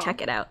recommend you check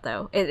it out,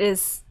 though. It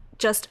is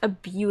just a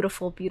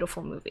beautiful,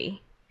 beautiful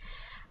movie.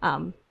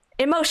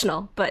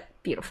 Emotional, but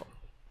beautiful.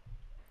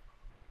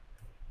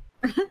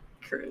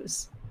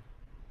 Cruz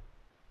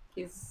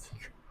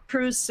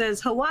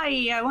says,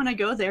 Hawaii, I want to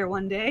go there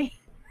one day.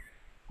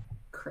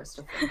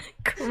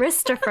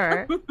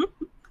 Christopher.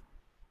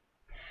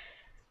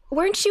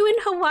 Weren't you in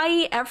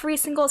Hawaii every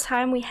single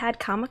time we had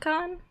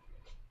Comic-Con?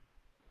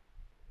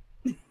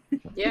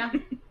 Yeah.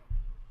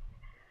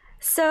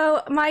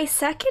 So my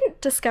second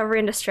Discovery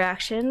and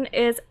Distraction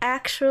is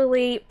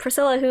actually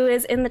Priscilla, who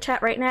is in the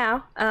chat right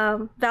now,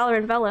 Valor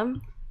and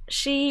Vellum.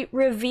 She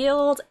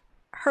revealed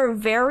her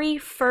very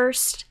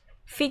first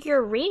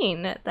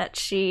figurine that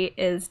she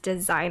is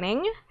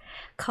designing,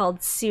 called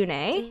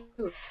Sune,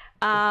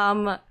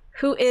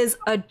 who is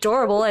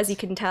adorable, as you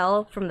can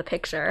tell from the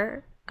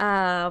picture.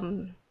 I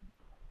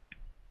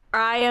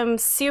am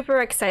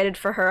super excited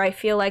for her. I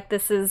feel like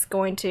this is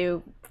going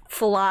to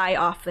fly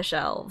off the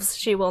shelves.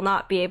 She will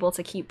not be able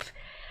to keep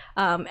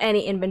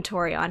any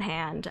inventory on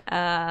hand.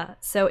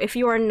 So if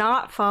you are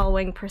not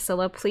following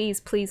Priscilla, please,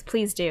 please,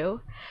 please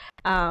do.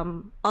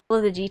 All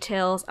of the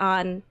details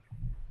on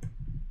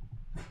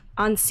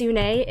Sune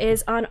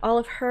is on all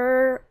of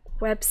her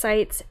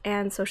websites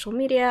and social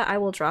media. I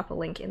will drop a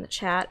link in the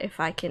chat if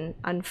I can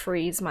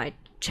unfreeze my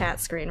chat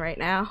screen right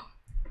now.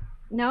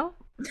 No?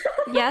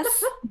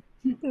 Yes?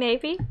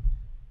 Maybe?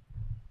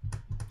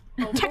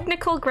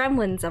 Technical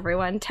gremlins,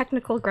 everyone.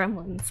 Technical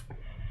gremlins.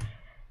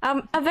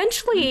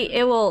 Eventually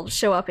it will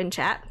show up in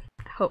chat.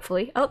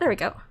 Hopefully. Oh, there we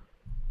go.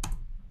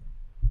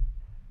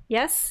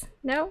 Yes?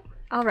 No?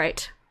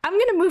 Alright. I'm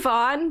gonna move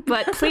on,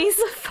 but please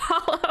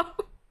follow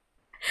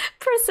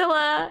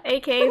Priscilla,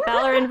 aka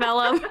Valor and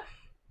Vellum.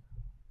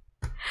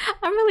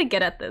 I'm really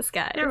good at this,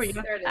 guys. There we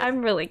go. There it is.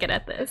 I'm really good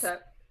at this.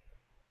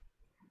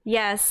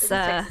 Yes,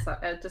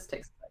 It just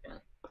takes a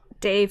second.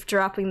 Dave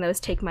dropping those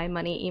take my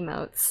money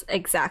emotes.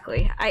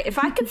 Exactly. If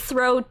I could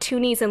throw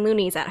toonies and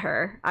loonies at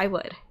her, I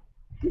would.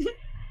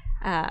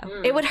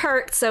 It would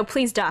hurt, so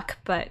please duck,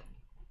 but...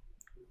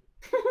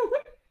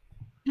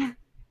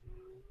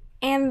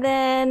 And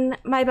then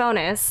my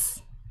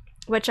bonus,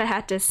 which I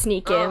had to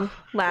sneak in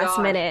last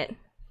minute,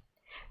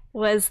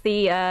 was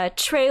the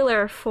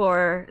trailer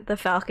for The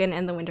Falcon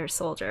and the Winter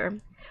Soldier,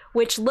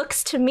 which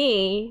looks to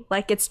me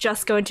like it's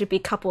just going to be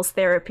couples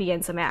therapy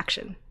and some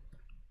action.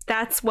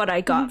 That's what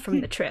I got from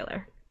the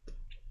trailer.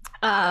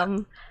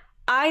 I'm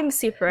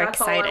super excited.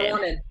 That's all I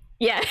wanted.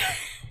 Yeah.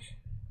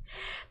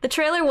 The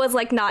trailer was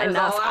like not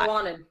enough. All I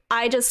wanted.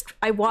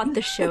 I want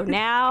the show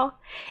now.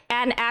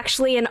 And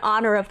actually, in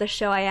honor of the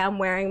show, I am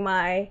wearing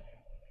my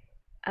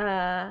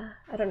I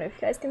don't know if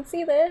you guys can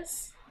see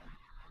this,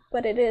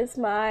 but it is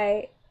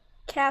my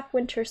Cap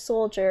Winter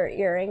Soldier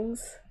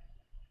earrings.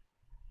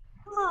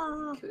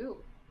 Oh, Cool.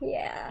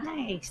 Yeah.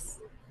 nice.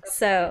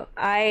 So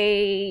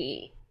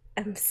I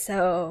am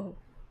so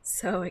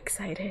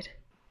excited.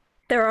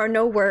 There are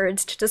no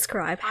words to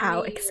describe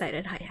how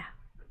excited I am.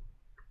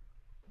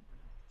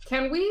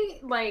 Can we,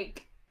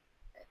 like...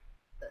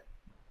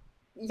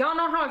 Y'all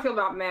know how I feel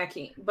about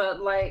Mackie,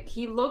 but, like,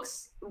 he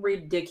looks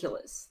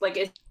ridiculous. Like,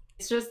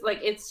 it's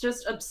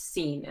just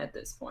obscene at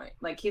this point.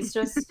 Like, he's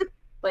just,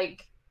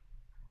 like,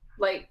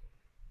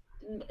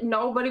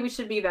 nobody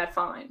should be that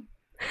fine.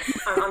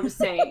 I'm just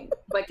saying.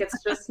 Like,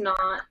 it's just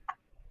not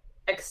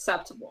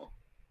acceptable.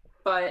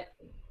 But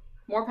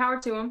more power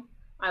to him.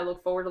 I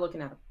look forward to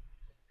looking at him.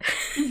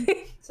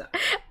 So,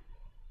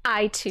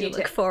 I too look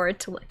Details. forward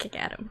to looking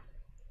at him.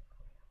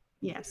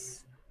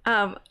 Yes.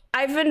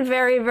 I've been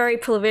very, very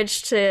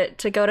privileged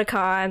to go to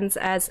cons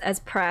as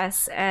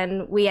press,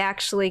 and we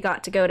actually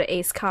got to go to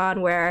Ace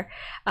Con where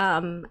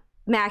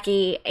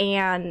Mackie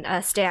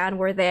and Stan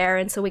were there,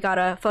 and so we got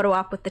a photo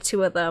op with the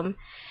two of them.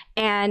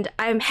 And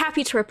I'm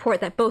happy to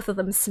report that both of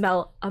them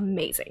smell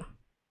amazing.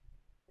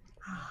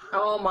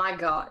 oh my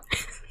god.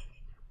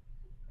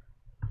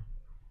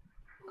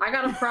 I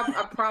got a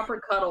proper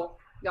cuddle.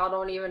 Y'all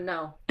don't even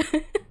know.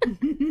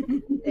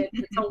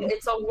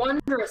 It's a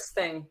wondrous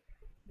thing.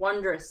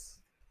 Wondrous.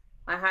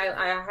 I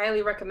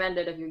highly recommend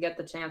it if you get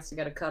the chance to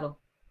get a cuddle.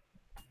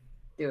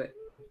 Do it.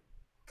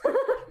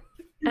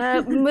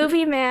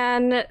 Movie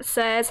Man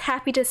says,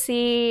 happy to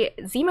see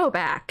Zemo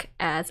back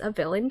as a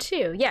villain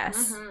too.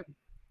 Yes. Mm-hmm.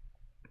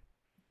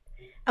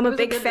 I'm He a was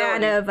big good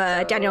fan villain, of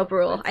so Daniel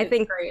Bruhl. it's I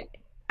think great.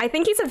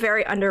 he's a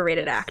very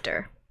underrated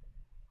actor.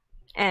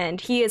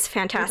 And he is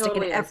fantastic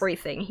totally in is.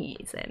 everything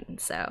he's in,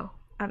 so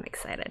I'm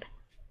excited.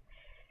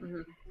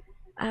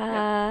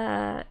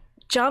 Mm-hmm.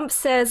 Jump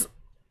says,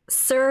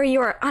 sir, you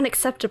are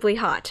unacceptably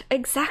hot.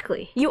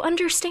 Exactly. You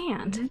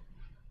understand.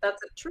 That's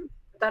true.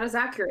 That is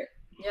accurate.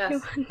 Yes.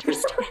 You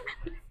understand.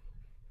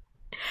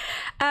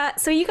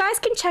 So you guys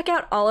can check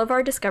out all of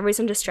our discoveries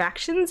and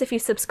distractions if you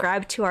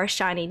subscribe to our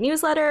shiny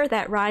newsletter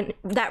that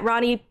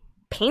Ronnie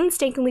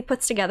painstakingly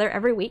puts together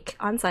every week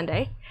on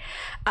Sunday.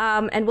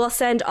 And we'll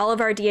send all of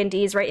our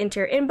D&Ds right into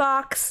your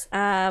inbox.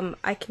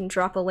 I can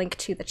drop a link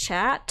to the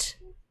chat.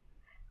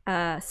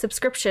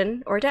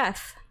 Subscription or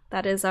death.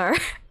 That is our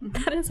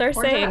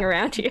saying death.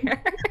 around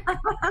here.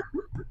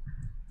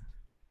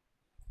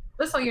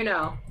 Just so you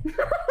know.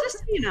 Just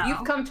so you know.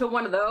 You've come to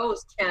one of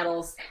those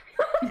channels.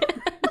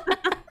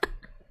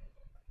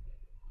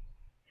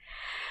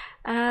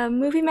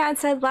 Movie Man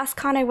said last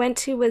con I went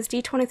to was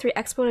D23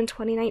 Expo in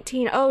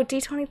 2019. Oh,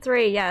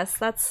 D23, yes,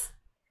 that's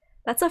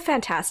a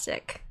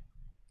fantastic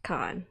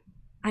con.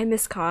 I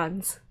miss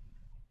cons.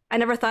 I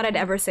never thought I'd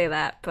ever say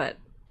that, but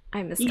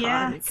I miss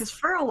Yeah, cons. because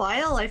for a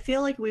while I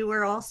feel like we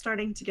were all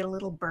starting to get a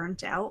little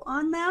burnt out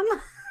on them.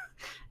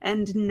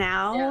 And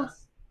now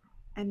Yes.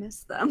 I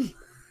miss them.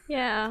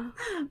 Yeah.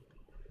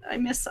 I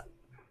miss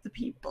the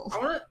people.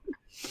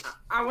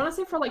 I want to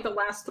say for like the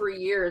last 3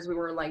 years we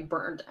were like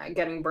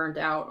getting burnt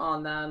out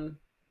on them,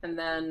 and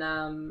then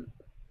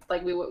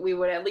like we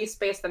would at least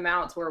space them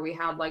out to where we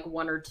had like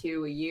 1 or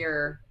 2 a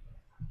year.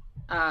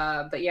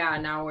 But yeah,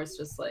 now it's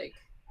just like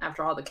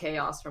after all the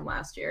chaos from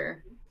last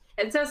year.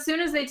 It's as soon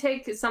as they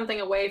take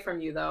something away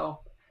from you though,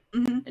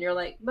 and you're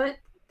like, but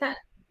that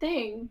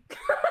thing.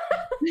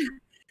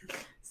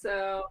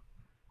 So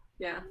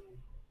yeah,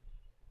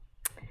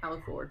 I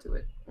look forward to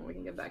it when we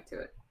can get back to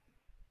it.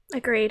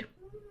 Agreed.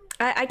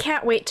 I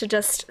can't wait to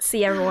just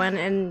see everyone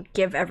and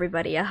give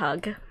everybody a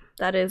hug.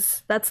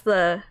 That's at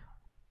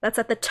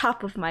the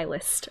top of my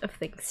list of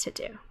things to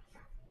do.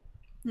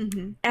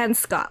 and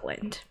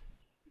Scotland.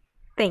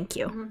 Thank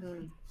you.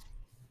 Mm-hmm.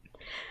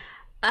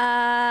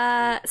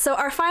 So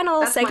our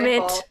final That's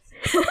segment. my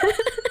fault.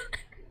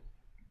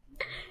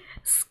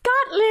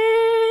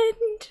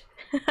 Scotland!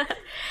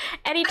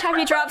 Anytime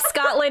you drop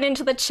Scotland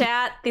into the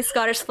chat, the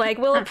Scottish flag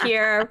will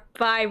appear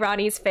by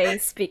Ronnie's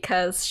face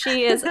because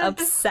she is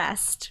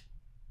obsessed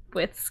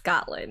with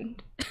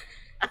Scotland.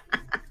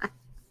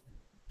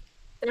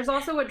 There's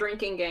also a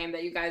drinking game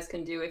that you guys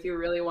can do if you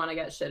really want to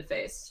get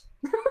shit-faced.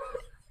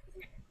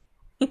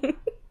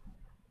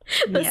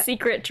 The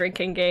secret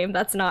drinking game.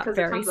 That's not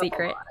very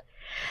secret.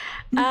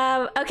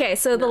 Okay,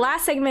 so the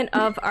last segment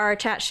of our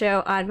chat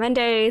show on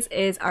Mondays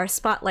is our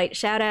spotlight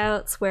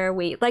shoutouts, where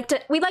we like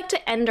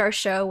to end our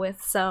show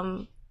with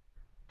some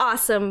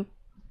awesome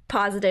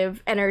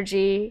positive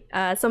energy,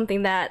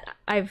 something that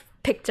I've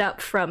picked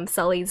up from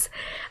Sully's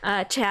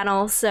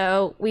channel.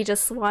 So we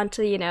just want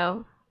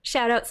to,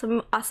 shout out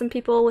some awesome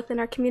people within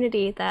our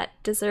community that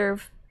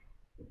deserve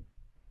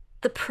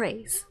the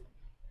praise.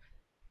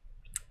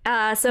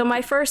 So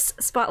my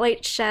first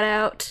spotlight shout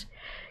out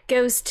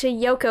goes to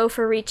Yoko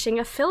for reaching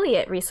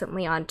affiliate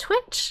recently on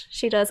Twitch.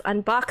 She does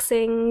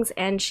unboxings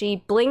and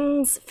she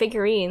blings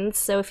figurines,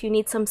 so if you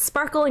need some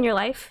sparkle in your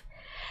life,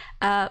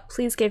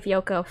 please give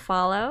Yoko a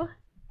follow.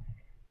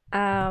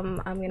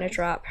 I'm gonna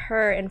drop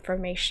her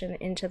information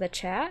into the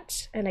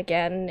chat, and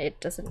again,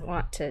 it doesn't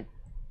want to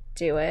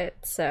do it,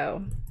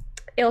 so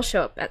it'll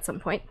show up at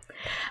some point.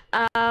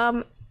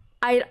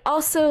 I'd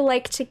also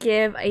like to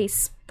give a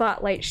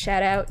spotlight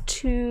shout out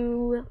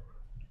to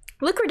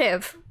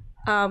Lucrative,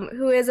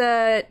 who is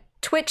a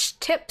Twitch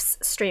tips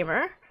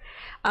streamer.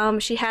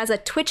 She has a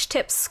Twitch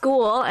tips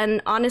school,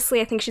 and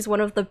honestly, I think she's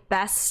one of the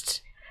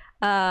best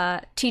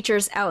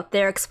teachers out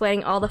there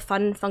explaining all the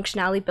fun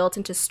functionality built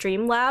into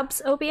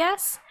Streamlabs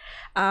OBS.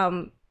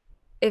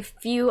 If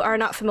you are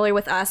not familiar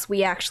with us,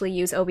 we actually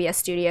use OBS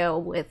Studio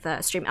with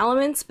Stream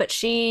Elements, but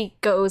she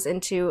goes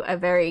into a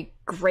very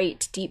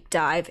great deep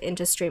dive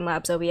into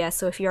Streamlabs OBS.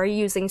 So if you are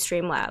using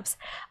Streamlabs,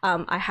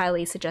 I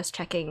highly suggest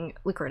checking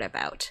Lucrative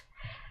out.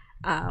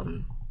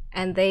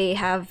 And they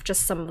have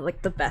just some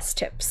of the best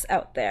tips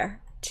out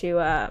there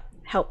to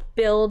help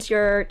build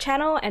your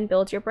channel and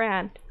build your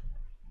brand.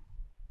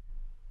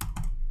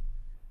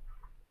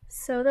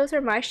 So those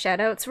are my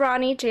shoutouts.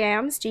 Ronnie,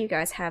 Jams, do you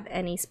guys have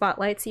any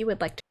spotlights you would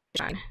like to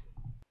shine?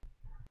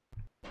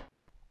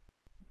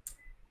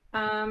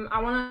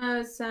 I want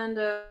to send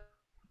a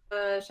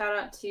shout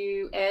out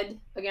to Ed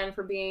again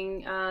for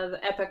being the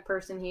epic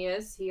person he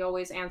is. He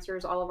always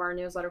answers all of our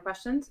newsletter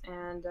questions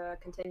and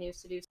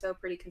continues to do so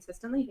pretty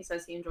consistently. He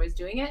says he enjoys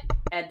doing it.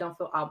 Ed, don't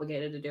feel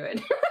obligated to do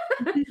it.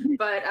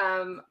 But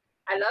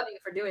I love you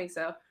for doing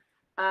so.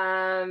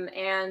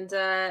 And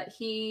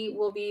he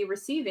will be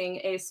receiving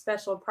a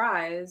special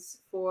prize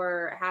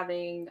for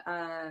having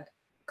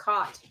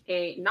caught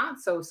a not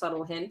so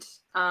subtle hint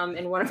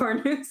in one of our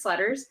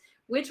newsletters,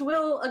 which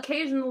will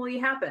occasionally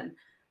happen.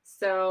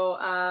 So,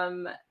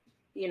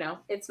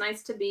 it's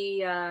nice to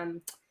be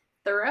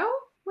thorough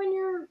when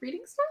you're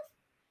reading stuff.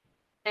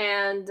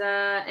 And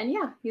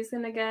yeah, he's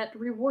gonna get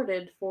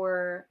rewarded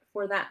for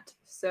that.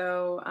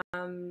 So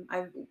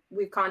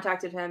we've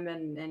contacted him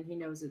and he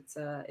knows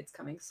it's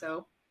coming.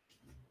 So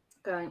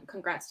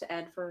congrats to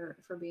Ed for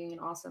being an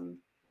awesome,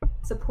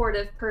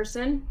 supportive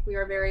person. We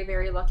are very,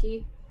 very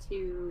lucky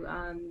to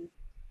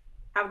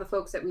have the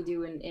folks that we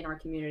do in our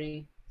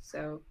community.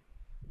 So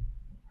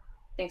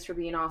thanks for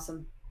being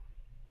awesome.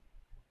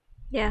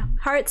 Yeah,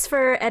 hearts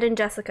for Ed and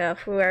Jessica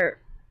who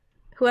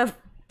have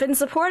been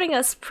supporting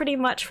us pretty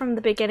much from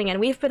the beginning,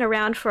 and we've been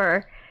around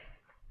for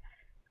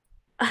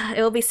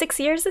it will be 6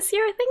 years this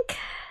year, I think.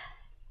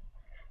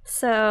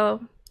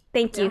 So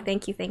thank you.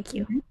 Crazy.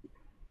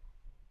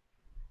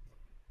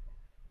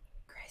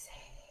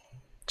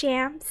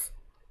 Jams.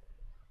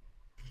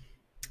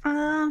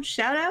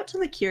 Shout out to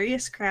the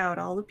Curious crowd,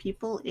 all the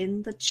people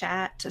in the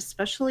chat,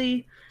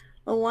 especially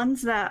the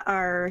ones that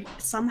are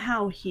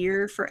somehow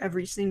here for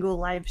every single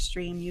live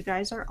stream. You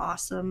guys are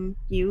awesome.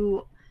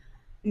 You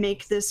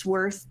make this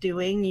worth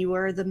doing. You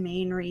are the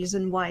main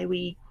reason why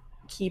we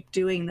keep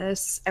doing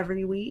this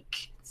every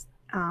week.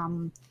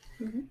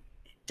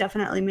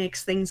 Definitely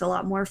makes things a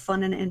lot more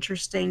fun and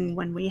interesting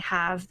when we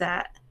have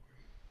that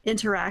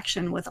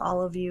interaction with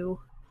all of you.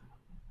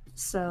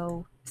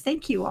 So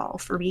thank you all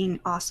for being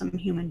awesome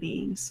human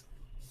beings.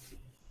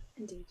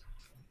 Indeed.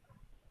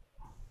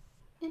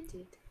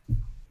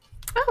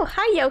 Oh,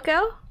 hi,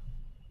 Yoko.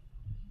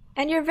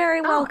 And you're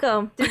very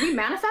welcome. Did we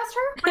manifest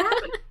her? What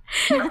happened?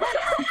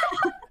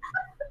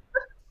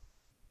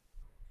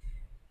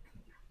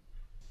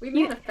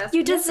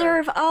 You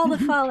deserve all the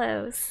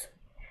follows.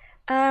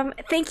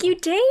 Thank you,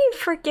 Dave,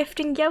 for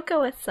gifting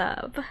Yoko a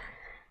sub.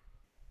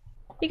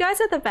 You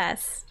guys are the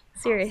best.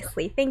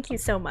 Seriously, thank you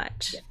so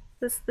much. Yeah.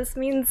 This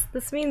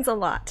means a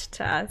lot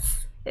to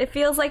us. It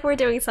feels like we're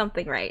doing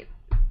something right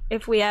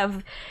if we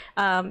have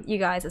you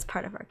guys as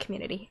part of our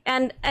community.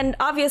 And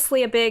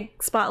obviously a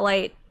big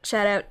spotlight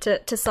shout out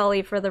to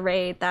Sully for the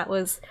raid. That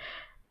was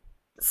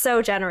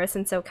so generous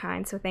and so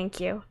kind, so thank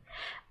you.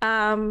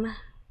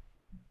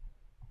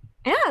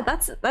 Yeah,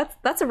 that's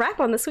a wrap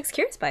on this week's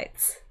Curious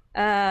Bytes.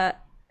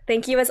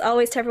 Thank you as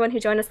always to everyone who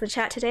joined us in the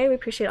chat today. We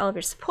appreciate all of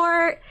your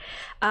support.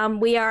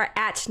 We are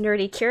at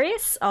Nerdy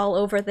Curious all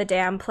over the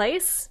damn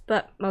place,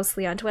 but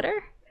mostly on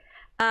Twitter.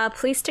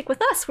 Please stick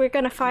with us. We're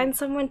gonna find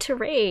someone to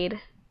raid.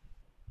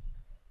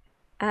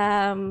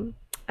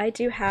 I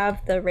do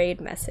have the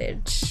raid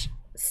message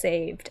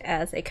saved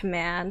as a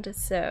command,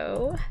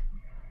 so...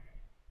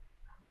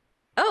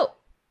 Oh!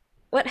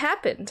 What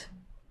happened?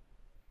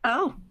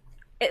 Oh.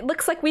 It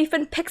looks like we've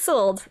been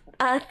pixeled.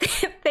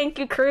 Thank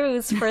you,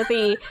 Cruz, for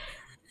the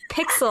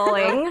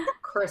pixeling.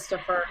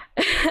 Christopher.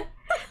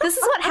 This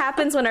is what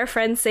happens when our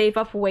friends save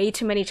up way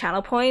too many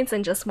channel points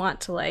and just want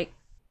to, like,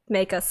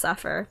 make us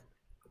suffer.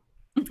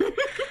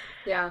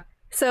 Yeah.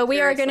 So we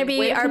are going to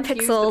be our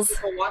pixels.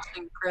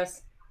 Watching,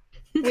 Chris.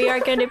 We are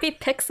going to be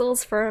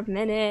pixels for a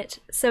minute.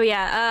 So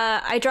yeah,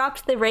 I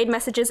dropped the raid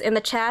messages in the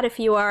chat. If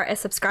you are a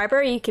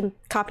subscriber, you can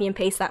copy and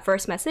paste that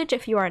first message.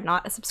 If you are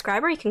not a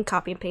subscriber, you can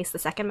copy and paste the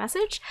second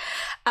message.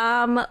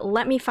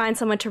 Let me find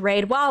someone to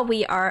raid while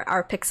we are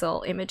our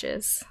pixel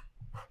images.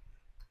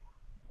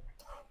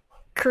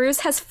 Cruz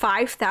has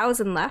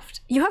 5,000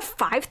 left. You have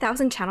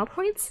 5,000 channel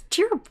points?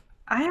 Dear...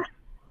 I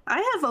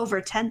have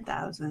over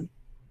 10,000.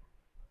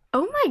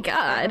 Oh my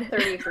god.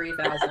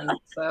 33,000,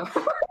 so...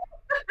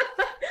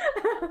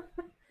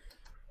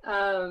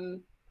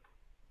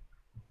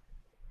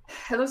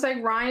 It looks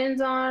like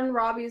Ryan's on,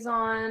 Robbie's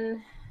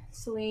on,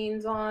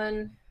 Celine's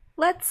on.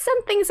 Let's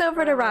send things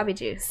over to Robbie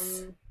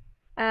Juice.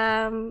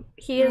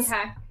 He is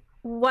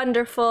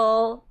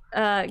wonderful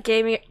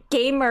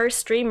gamer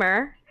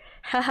streamer.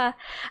 Haha,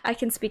 I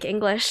can speak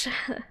English.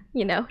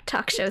 You know,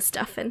 talk show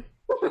stuff and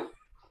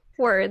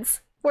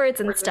words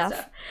and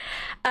stuff.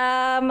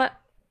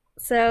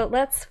 So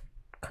let's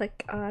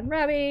click on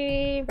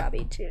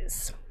Robbie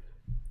Juice.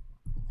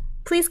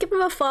 Please give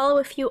him a follow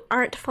if you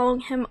aren't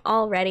following him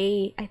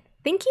already. I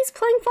think he's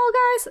playing Fall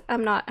Guys.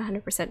 I'm not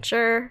 100%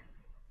 sure.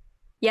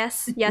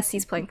 Yes,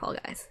 he's playing Fall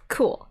Guys.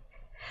 Cool.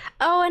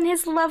 Oh, and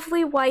his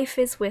lovely wife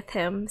is with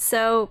him.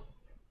 So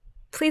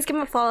please give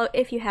him a follow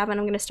if you haven't.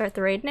 I'm going to start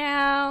the raid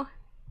now.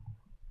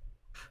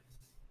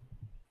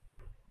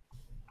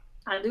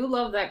 I do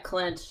love that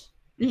clench.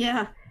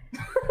 Yeah.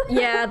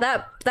 Yeah,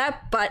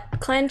 that butt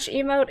clench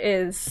emote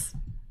is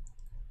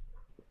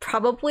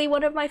probably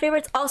one of my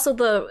favorites.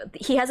 Also,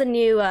 he has a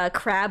new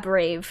crab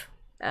rave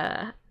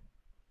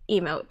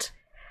emote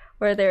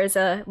where there's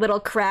a little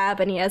crab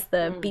and he has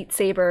the Beat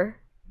Saber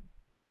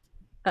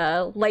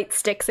light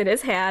sticks in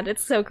his hand.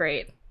 It's so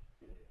great.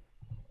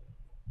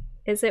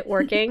 Is it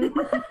working?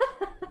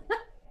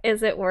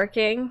 Is it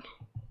working?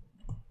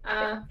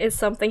 Is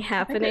something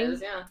happening? It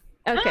is, yeah.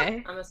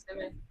 Okay. I'm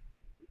assuming.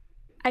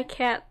 I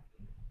can't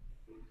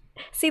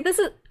see. This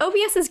is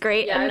OBS is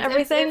great and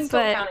everything, it's still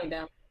but counting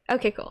down.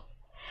 Okay, cool.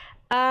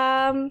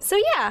 So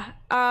yeah,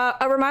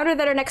 a reminder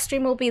that our next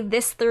stream will be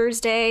this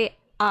Thursday,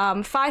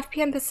 5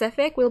 p.m.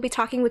 Pacific. We'll be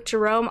talking with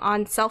Jerome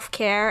on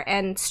self-care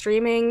and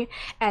streaming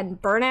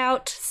and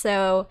burnout.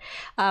 So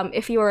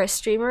if you are a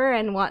streamer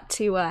and want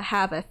to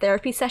have a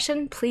therapy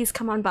session, please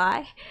come on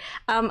by.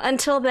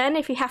 Until then,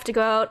 if you have to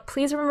go out,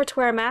 please remember to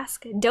wear a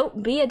mask.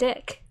 Don't be a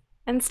dick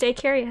and stay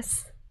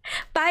curious.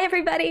 Bye,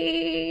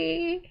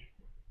 everybody.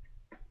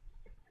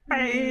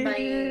 Bye.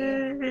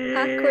 Bye.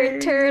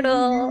 Awkward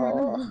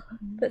turtle.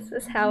 This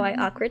is how I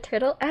awkward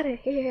turtle out of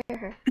here.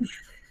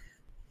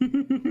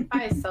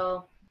 Bye,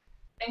 Sul.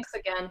 Thanks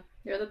again.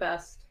 You're the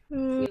best.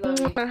 We love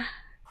you.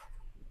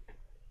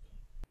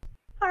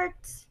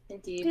 Hearts.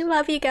 Indeed. We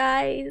love you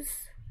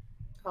guys.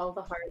 All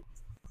the hearts.